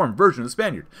misshapen, deformed version of the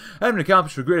Spaniard. Having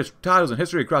accomplished the greatest titles in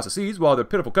history across the seas, while their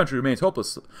pitiful country remains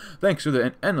hopeless thanks to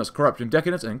their endless corruption,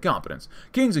 decadence, and incompetence.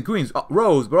 Kings and queens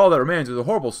rose, but all that remains is a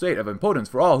horrible state of impotence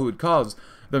for all who would cause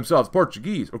themselves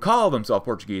Portuguese, or call themselves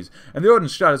Portuguese, and the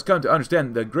Ordenstaat has come to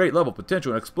understand the great level of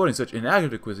potential in exploiting such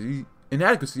inadequacies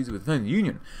within the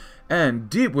Union. And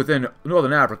deep within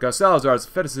Northern Africa, Salazar's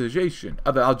fetishization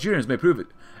of the Algerians may prove it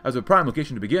as a prime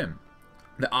location to begin.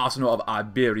 The arsenal of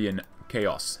Iberian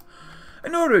chaos.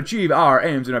 In order to achieve our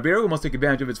aims in Iberia, we must take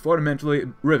advantage of its fundamentally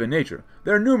riven nature.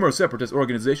 There are numerous separatist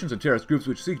organizations and terrorist groups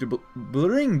which seek to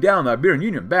bring down the Iberian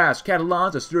Union. Basques,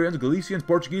 Catalans, Asturians, Galicians,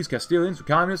 Portuguese, Castilians,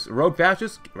 Communists, rogue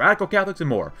fascists, radical Catholics,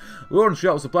 and more. The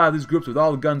Ordenstaat will supply these groups with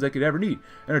all the guns they could ever need,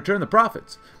 and return the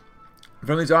profits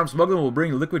from these arms smuggling will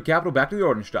bring liquid capital back to the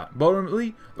Ordenstaat. But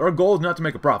ultimately, our goal is not to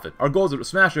make a profit. Our goal is to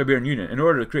smash the Iberian Union in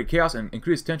order to create chaos and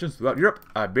increase tensions throughout Europe.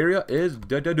 Iberia is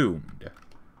doomed.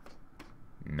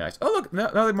 Nice. Oh, look, now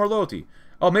they have more loyalty.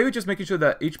 Oh, maybe just making sure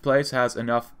that each place has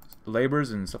enough laborers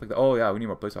and stuff like that. Oh, yeah, we need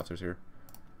more police officers here.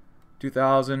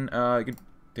 2,000. You can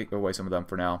take away some of them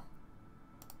for now.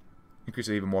 Increase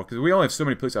it even more, because we only have so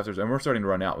many police officers, and we're starting to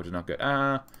run out, which is not good.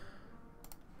 I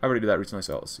already did that recently,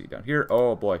 so let's see down here.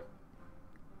 Oh, boy.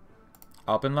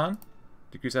 Alpenland.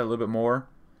 Decrease that a little bit more.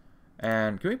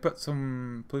 And can we put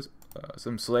some police,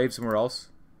 some slaves somewhere else?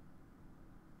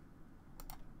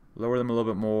 Lower them a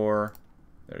little bit more.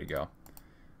 There you go.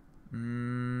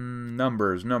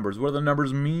 Numbers. What do the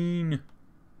numbers mean?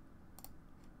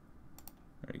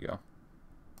 There you go.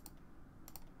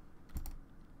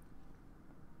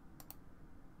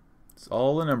 It's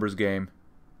all a numbers game.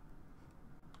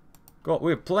 Cool.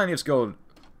 We have plenty of skilled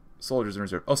soldiers in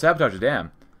reserve. Oh, sabotage the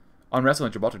dam. On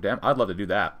wrestling Gibraltar Dam. I'd love to do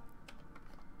that.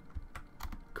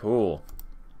 Cool.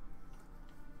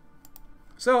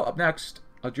 So, up next,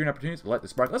 Algerian opportunities. Light the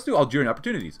spark. Let's do Algerian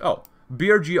opportunities. Oh,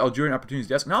 BRG Algerian opportunities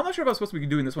desk. Now, I'm not sure if I'm supposed to be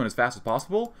doing this one as fast as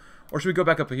possible, or should we go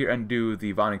back up here and do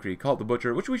the Vonnenkrieg, call it the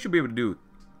Butcher, which we should be able to do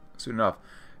soon enough.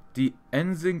 Die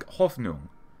Enzing Hoffnung.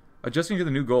 Adjusting to the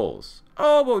new goals.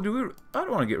 Oh, well, I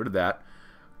don't want to get rid of that,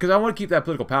 because I want to keep that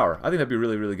political power. I think that'd be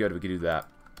really, really good if we could do that.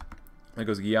 There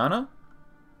goes Guyana.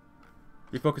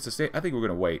 Refocus the state. I think we're going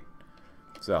to wait.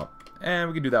 So, and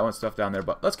we can do that one stuff down there,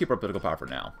 but let's keep our political power for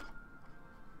now.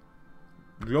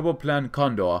 Global Plan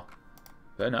Condor.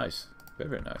 Very nice.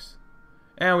 Very, very nice.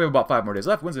 And we have about 5 more days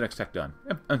left. When's the next tech done?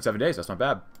 In 7 days. That's not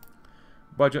bad.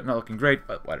 Budget not looking great,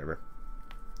 but whatever.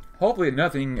 Hopefully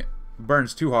nothing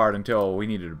burns too hard until we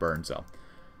need it to burn, so.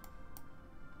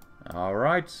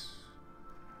 Alright.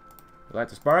 Light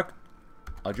the spark.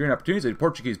 Algerian opportunities at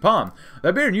Portuguese Palm. The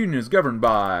Iberian Union is governed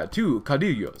by 2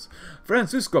 caudillos,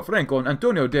 Francisco Franco and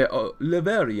Antonio de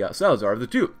Oliveira Salazar of the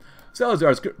 2.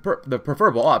 Salazar is the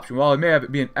preferable option. While he may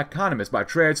be an economist by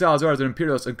trade, Salazar is an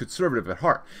imperialist and conservative at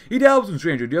heart. He dabbles in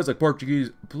strange ideas like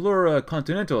Portuguese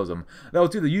pluricontinentalism that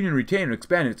will see the Union retain and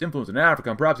expand its influence in Africa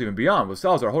and perhaps even beyond, with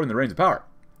Salazar holding the reins of power.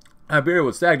 Iberia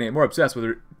would stagnate, more obsessed with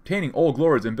retaining old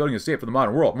glories and building a state for the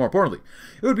modern world. More importantly,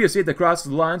 it would be a state that crosses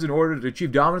the lines in order to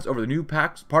achieve dominance over the new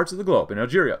parts of the globe. In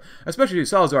Algeria, especially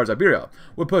Salazar's Iberia,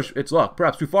 would push its luck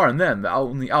perhaps too far, and then the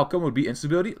only outcome would be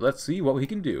instability. Let's see what he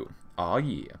can do. Aw,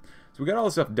 yeah. So we got all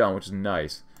this stuff done, which is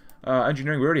nice.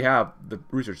 Engineering, we already have the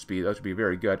research speed. That should be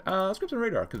very good. Let's grab some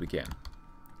radar, because we can.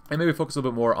 And maybe focus a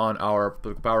little bit more on our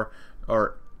political power,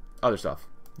 or other stuff,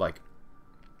 like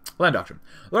land doctrine.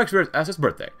 The Reichsführer's SS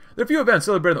birthday. There are few events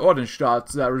celebrating the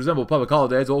Ordenstaat that resemble public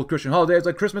holidays. Old Christian holidays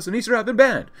like Christmas and Easter have been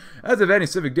banned, as of any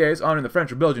civic days honoring the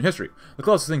French or Belgian history. The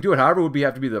closest thing to it, however, would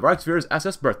have to be the Reichsführer's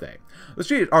SS birthday. The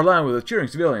streets are lined with cheering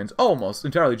civilians, almost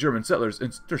entirely German settlers,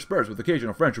 interspersed with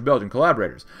occasional French or Belgian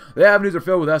collaborators. The avenues are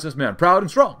filled with SS men, proud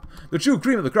and strong, the true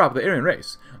cream of the crop of the Aryan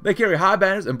race. They carry high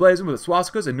banners emblazoned with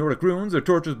swastikas and Nordic runes, their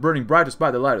torches burning bright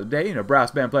despite the light of the day, and a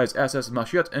brass band plays SS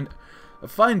Maschette and a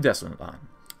fine Descendant,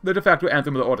 the de facto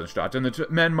anthem of the Ordenstaat, and the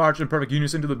men march in perfect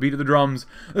unison to the beat of the drums.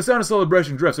 The sound of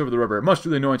celebration drifts over the river, much to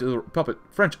the annoyance of the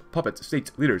French puppet state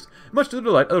leaders, much to the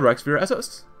delight of the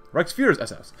Reichsführer's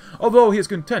SS. Although he is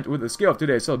content with the scale of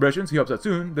today's celebrations, he hopes that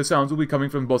soon the sounds will be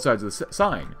coming from both sides of the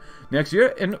sign. Next year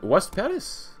in West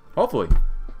Paris. Hopefully.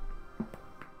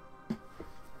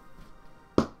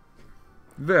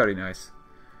 Very nice.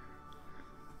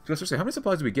 So let's just say, how many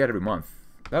supplies do we get every month?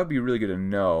 That would be really good to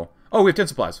know. Oh, we have 10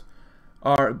 supplies.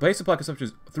 Our base supply consumption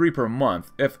is 3 per month.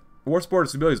 If war support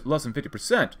stability is less than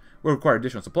 50%, we'll require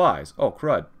additional supplies. Oh,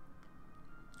 crud.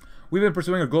 We've been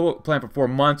pursuing a global plan for 4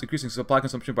 months, increasing supply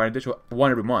consumption by an additional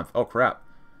 1 every month. Oh, crap.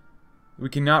 We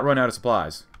cannot run out of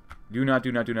supplies. Do not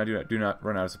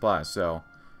run out of supplies. So,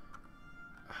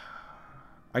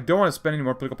 I don't want to spend any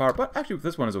more political power, but actually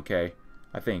this one is okay,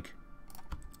 I think.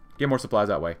 Get more supplies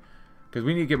that way. Because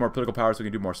we need to get more political power so we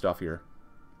can do more stuff here.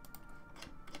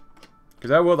 Because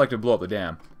I would like to blow up the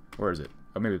dam. Where is it?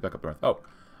 Oh, maybe it's back up north. Oh.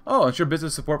 Oh, ensure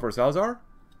business support for Salazar?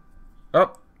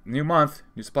 Oh, new month.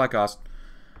 New supply cost.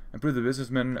 Improve the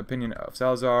businessman opinion of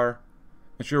Salazar.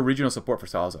 Ensure regional support for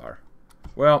Salazar.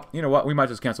 Well, you know what? We might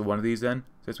just cancel one of these then.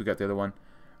 Since we got the other one.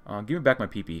 Give me back my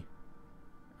PP.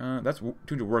 That's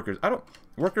 200 workers.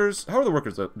 Workers? How are the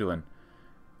workers doing?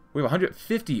 We have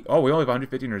 150. Oh, we only have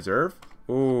 150 in reserve?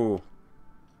 Ooh.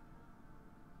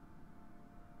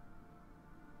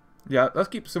 Yeah, let's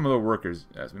keep some of the workers.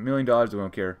 That's $1 million, we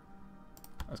don't care.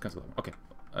 Let's cancel them. Okay,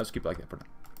 let's keep it like that for now.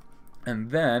 And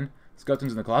then,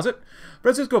 skeletons in the closet.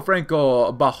 Francisco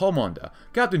Franco Bahamonda,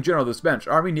 Captain General of the Spanish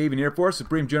Army, Navy, and Air Force,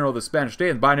 Supreme General of the Spanish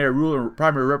State, and binary ruler and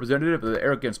primary representative of the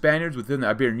Aragon Spaniards within the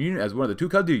Iberian Union as one of the 2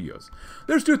 caudillos.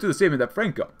 There's truth to the statement that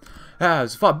Franco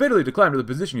has fought bitterly to climb to the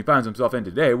position he finds himself in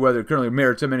today, whether it currently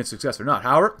merits him any success or not.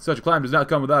 However, such a climb does not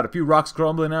come without a few rocks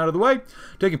crumbling out of the way,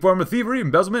 taking form of thievery,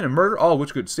 embezzlement, and murder, all of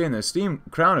which could stain the esteemed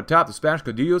crown atop the Spanish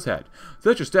caudillo's head.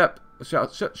 Such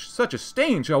a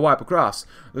stain shall wipe across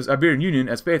this Iberian Union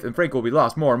as faith in Franco will be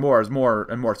lost more and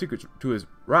more secrets to his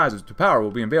rise to power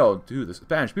will be unveiled to the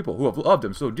Spanish people who have loved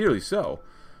him so dearly so.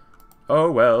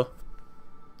 Oh well.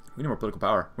 We need more political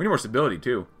power. We need more stability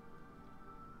too.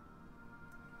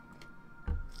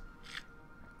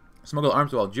 Smuggle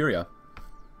arms to Algeria.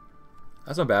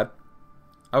 That's not bad.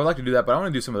 I would like to do that, but I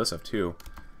want to do some of this stuff too.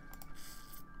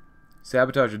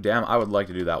 Sabotage a dam. I would like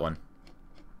to do that one.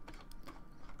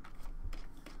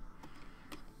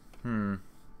 And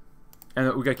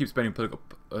we gotta keep spending political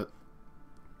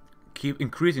keep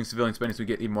increasing civilian spending so we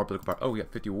get even more political power. Oh, we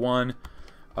got 51.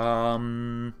 Yeah,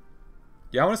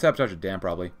 I want to sabotage a dam,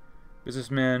 probably.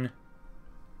 Businessmen.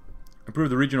 Improve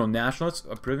the regional nationalists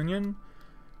opinion.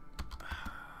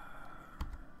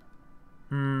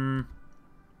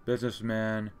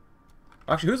 Businessman.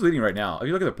 Actually, who's leading right now? If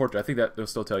you look at the portrait, I think that will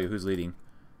still tell you who's leading.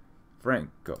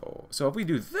 Franco. So if we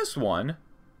do this one,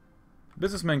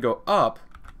 businessmen go up,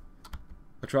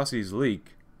 atrocities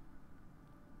leak.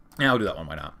 Yeah, I'll do that one.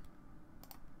 Why not?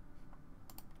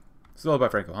 Still by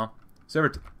Franco, huh?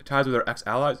 Sever ties with our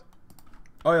ex-allies.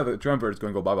 Oh yeah, the triumvirate is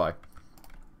going to go bye-bye.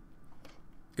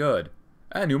 Good.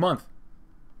 And new month.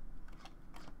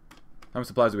 How many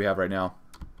supplies do we have right now?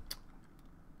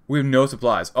 We have no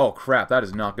supplies. Oh crap, that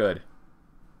is not good.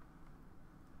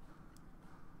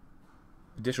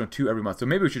 Additional 2 every month. So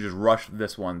maybe we should just rush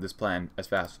this plan, as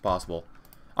fast as possible.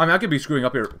 I mean, I could be screwing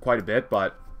up here quite a bit,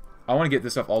 but I want to get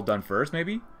this stuff all done first,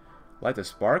 maybe. Light the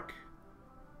spark.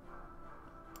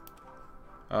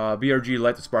 BRG,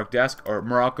 light the spark desk, or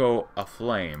Morocco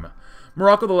aflame.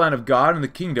 Morocco, the land of God and the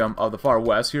kingdom of the far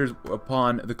west, here's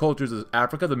upon the cultures of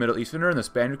Africa, the Middle Easterner, and the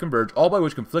Spaniard converge, all by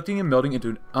which conflicting and melding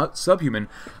into an subhuman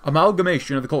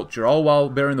amalgamation of the culture, all while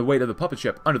bearing the weight of the puppet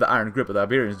ship under the iron grip of the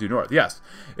Iberians due north. Yes,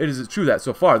 it is true that,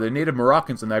 so far, the native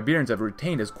Moroccans and the Iberians have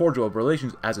retained as cordial of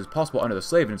relations as is possible under the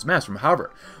slave and its master.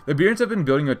 However, the Iberians have been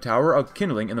building a tower of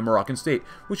kindling in the Moroccan state,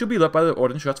 which will be lit by the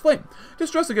Ordenstaat's flame.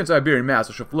 Distrust against the Iberian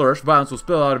master shall flourish, violence will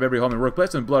spill out of every home and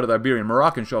workplace, and blood of the Iberian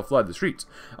Moroccans shall flood the streets.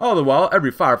 All the while,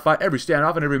 every firefight, every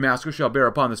standoff, and every massacre shall bear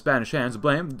upon the Spanish hands the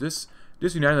blame,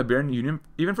 disuniting the Iberian Union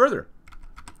even further.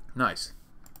 Nice.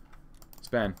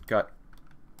 Span, cut.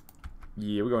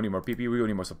 Yeah, we're going to need more PP, we're going to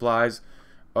need more supplies.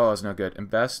 Oh, it's not good.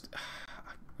 Invest.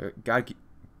 Gotta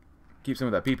keep some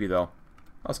of that PP, though.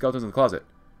 Oh, skeletons in the closet.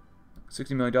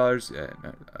 $60 million. Yeah,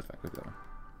 no, that's fine. Look at that one.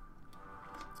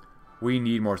 We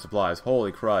need more supplies.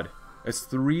 Holy crud. It's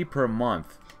 3 per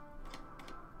month.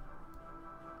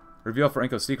 Reveal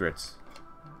Franco's secrets.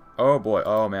 Oh boy,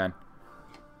 oh man.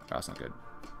 That's not good.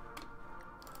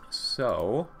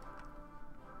 So,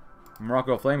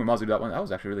 Morocco Flame, we might as well do that one. That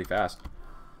was actually really fast.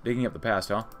 Digging up the past,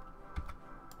 huh?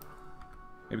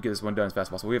 Maybe get this one done as fast as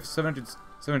possible. We have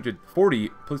 740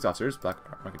 police officers. Black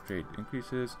market trade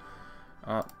increases.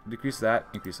 Decrease that,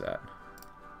 increase that.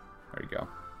 There you go.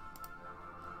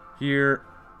 Here.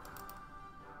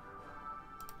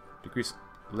 Decrease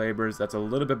labors. That's a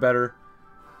little bit better.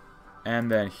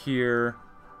 And then here.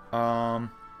 We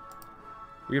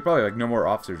could probably, like, no more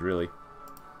officers, really.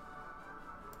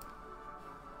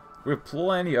 We have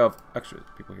plenty of extra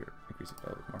people here. Increase it a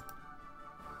little bit more.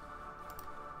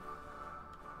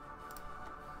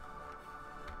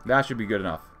 That should be good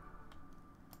enough.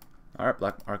 Alright,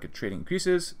 black market trading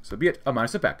increases. So be it. A minor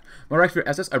setback. My right for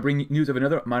SS, I bring news of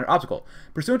another minor obstacle.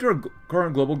 Pursuant to our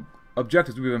current global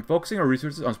objectives, we've been focusing our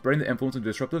resources on spreading the influence and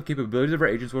disruptive capabilities of our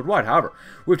agents worldwide. However,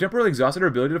 we've temporarily exhausted our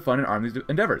ability to fund and arm these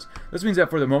endeavors. This means that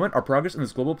for the moment, our progress in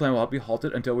this global plan will not be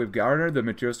halted until we've garnered the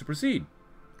materials to proceed.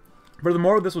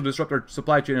 Furthermore, this will disrupt our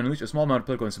supply chain and unleash a small amount of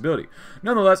political instability.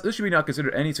 Nonetheless, this should be not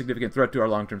considered any significant threat to our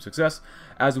long-term success,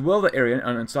 as will the area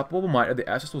and unstoppable might of the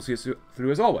Axis will see us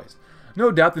through as always.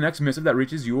 No doubt the next missive that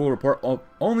reaches you will report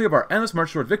only of our endless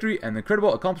march toward victory and the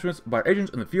incredible accomplishments by our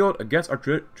agents in the field against our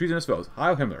treasonous foes.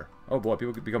 Heil Himmler. Oh boy,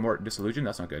 people could become more disillusioned.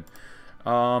 That's not good.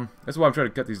 That's why I'm trying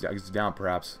to cut these guys down,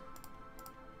 perhaps.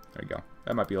 There you go.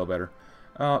 That might be a little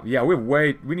better. Yeah,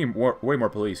 we need way more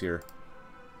police here.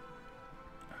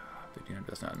 1,500,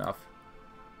 that's not enough.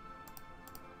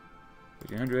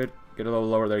 1,500, get a little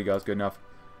lower. There you go, that's good enough.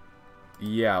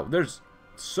 Yeah, there's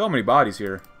so many bodies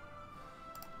here.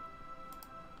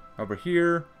 Over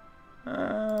here,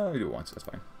 we do it once, that's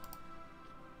fine.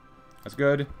 That's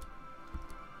good.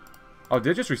 Oh,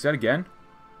 did it just reset again?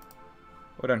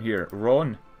 What down here?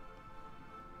 Ron.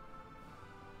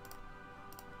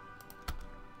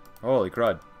 Holy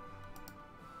crud.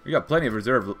 We got plenty of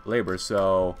reserve labor,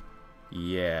 so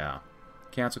yeah.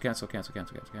 Cancel.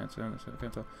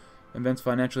 Invents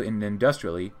financially and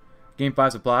industrially. Gain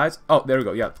 5 supplies. Oh, there we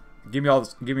go. Yeah. Give me all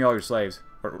your slaves.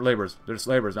 Or laborers. They're just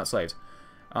laborers, not slaves.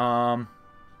 So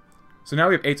now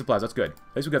we have 8 supplies. That's good.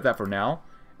 At least we got that for now.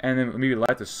 And then maybe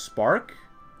light the spark.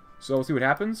 So we'll see what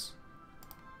happens.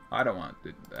 I don't want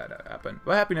that to happen.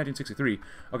 Well, happy 1963.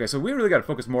 Okay, so we really got to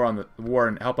focus more on the war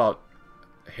and help out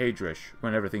Hadrish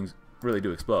whenever things really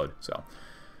do explode. So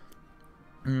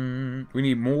we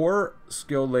need more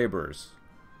skilled laborers.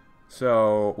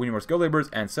 So we need more skilled laborers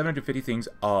and 750 things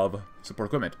of support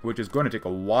equipment, which is going to take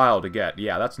a while to get.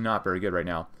 Yeah, that's not very good right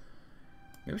now.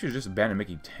 Maybe we should just abandon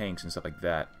making tanks and stuff like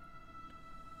that.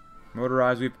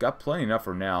 Motorized, we've got plenty enough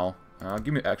for now.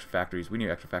 Give me extra factories. We need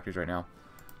extra factories right now.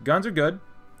 Guns are good.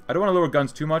 I don't want to lower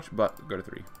guns too much, but go to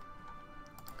 3.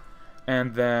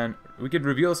 And then we could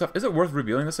reveal this stuff. Is it worth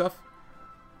revealing this stuff?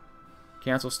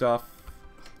 Cancel stuff.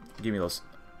 Give me those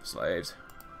slaves.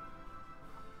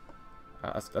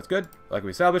 That's good. Like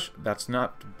we established, that's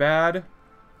not bad.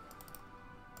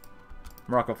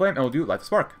 Morocco Flame, and we'll do Light the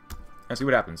Spark. And see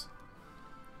what happens.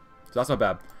 So that's not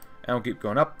bad. And we'll keep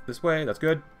going up this way. That's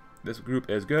good. This group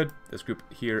is good. This group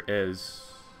here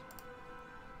is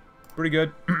pretty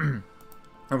good.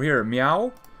 Over here,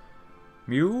 Meow.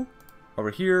 Mew.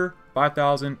 Over here,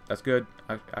 5,000. That's good.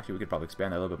 Actually, we could probably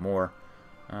expand that a little bit more.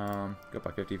 Go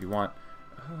by 50 if you want.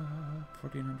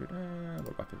 1,400.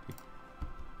 Go by 50.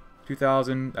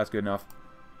 2,000. That's good enough.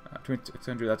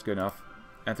 2,600. That's good enough.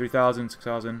 And 3,000,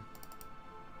 6,000.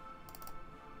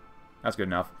 That's good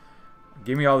enough.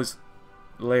 Give me all these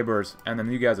laborers, and then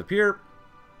you guys up here.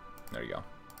 There you go.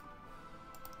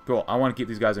 Cool. I want to keep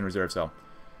these guys in reserve, so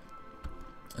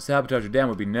sabotage a dam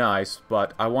would be nice,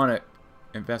 but I want to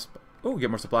invest. Oh, get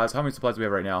more supplies. How many supplies do we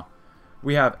have right now?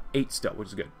 We have 8 still, which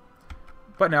is good.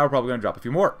 But now we're probably going to drop a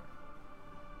few more.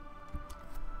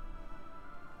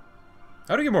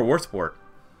 How do we get more war support?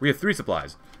 We have 3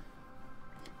 supplies.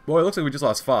 Boy, it looks like we just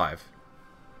lost 5.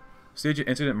 Stage an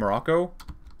incident in Morocco.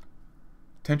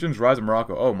 Tensions rise in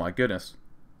Morocco. Oh my goodness.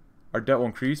 Our debt will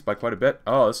increase by quite a bit.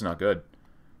 Oh, this is not good.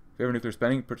 Favor nuclear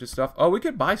spending, purchase stuff. Oh, we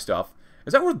could buy stuff.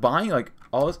 Is that worth buying, like,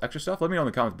 all this extra stuff? Let me know in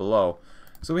the comments below.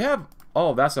 So we have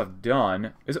all of that stuff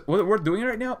done. Was it worth doing it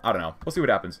right now? I don't know. We'll see what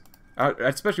happens.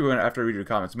 Especially when after I read your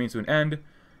comments. Means to an end.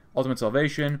 Ultimate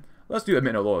salvation. Let's do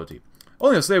admit no loyalty.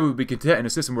 Only a slave would be content in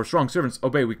a system where strong servants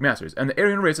obey weak masters, and the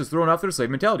Aryan race has thrown off their slave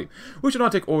mentality. We shall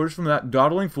not take orders from that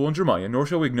dawdling fool in Germania, nor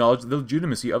shall we acknowledge the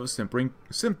legitimacy of a simpering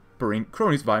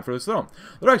cronies vying for the throne.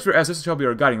 The Reichswehr SS shall be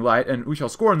our guiding light, and we shall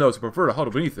scorn those who prefer to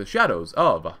huddle beneath the shadows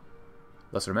of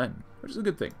lesser men, which is a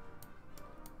good thing.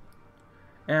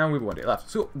 And we have 1 day left.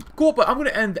 So, cool, but I'm going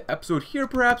to end the episode here,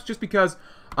 perhaps, just because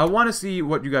I want to see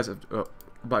what you guys have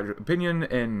about your opinion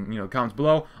in, comments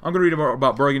below. I'm going to read more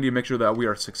about Burgundy to make sure that we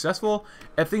are successful.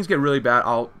 If things get really bad,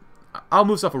 I'll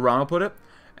move stuff around, I'll put it,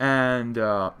 and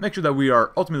make sure that we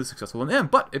are ultimately successful in the end.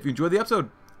 But if you enjoyed the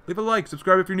episode, leave a like,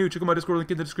 subscribe if you're new, check out my Discord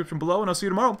link in the description below, and I'll see you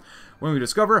tomorrow when we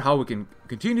discover how we can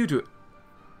continue to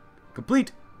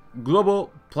complete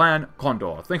Global Plan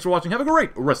Condor. Thanks for watching. Have a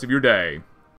great rest of your day.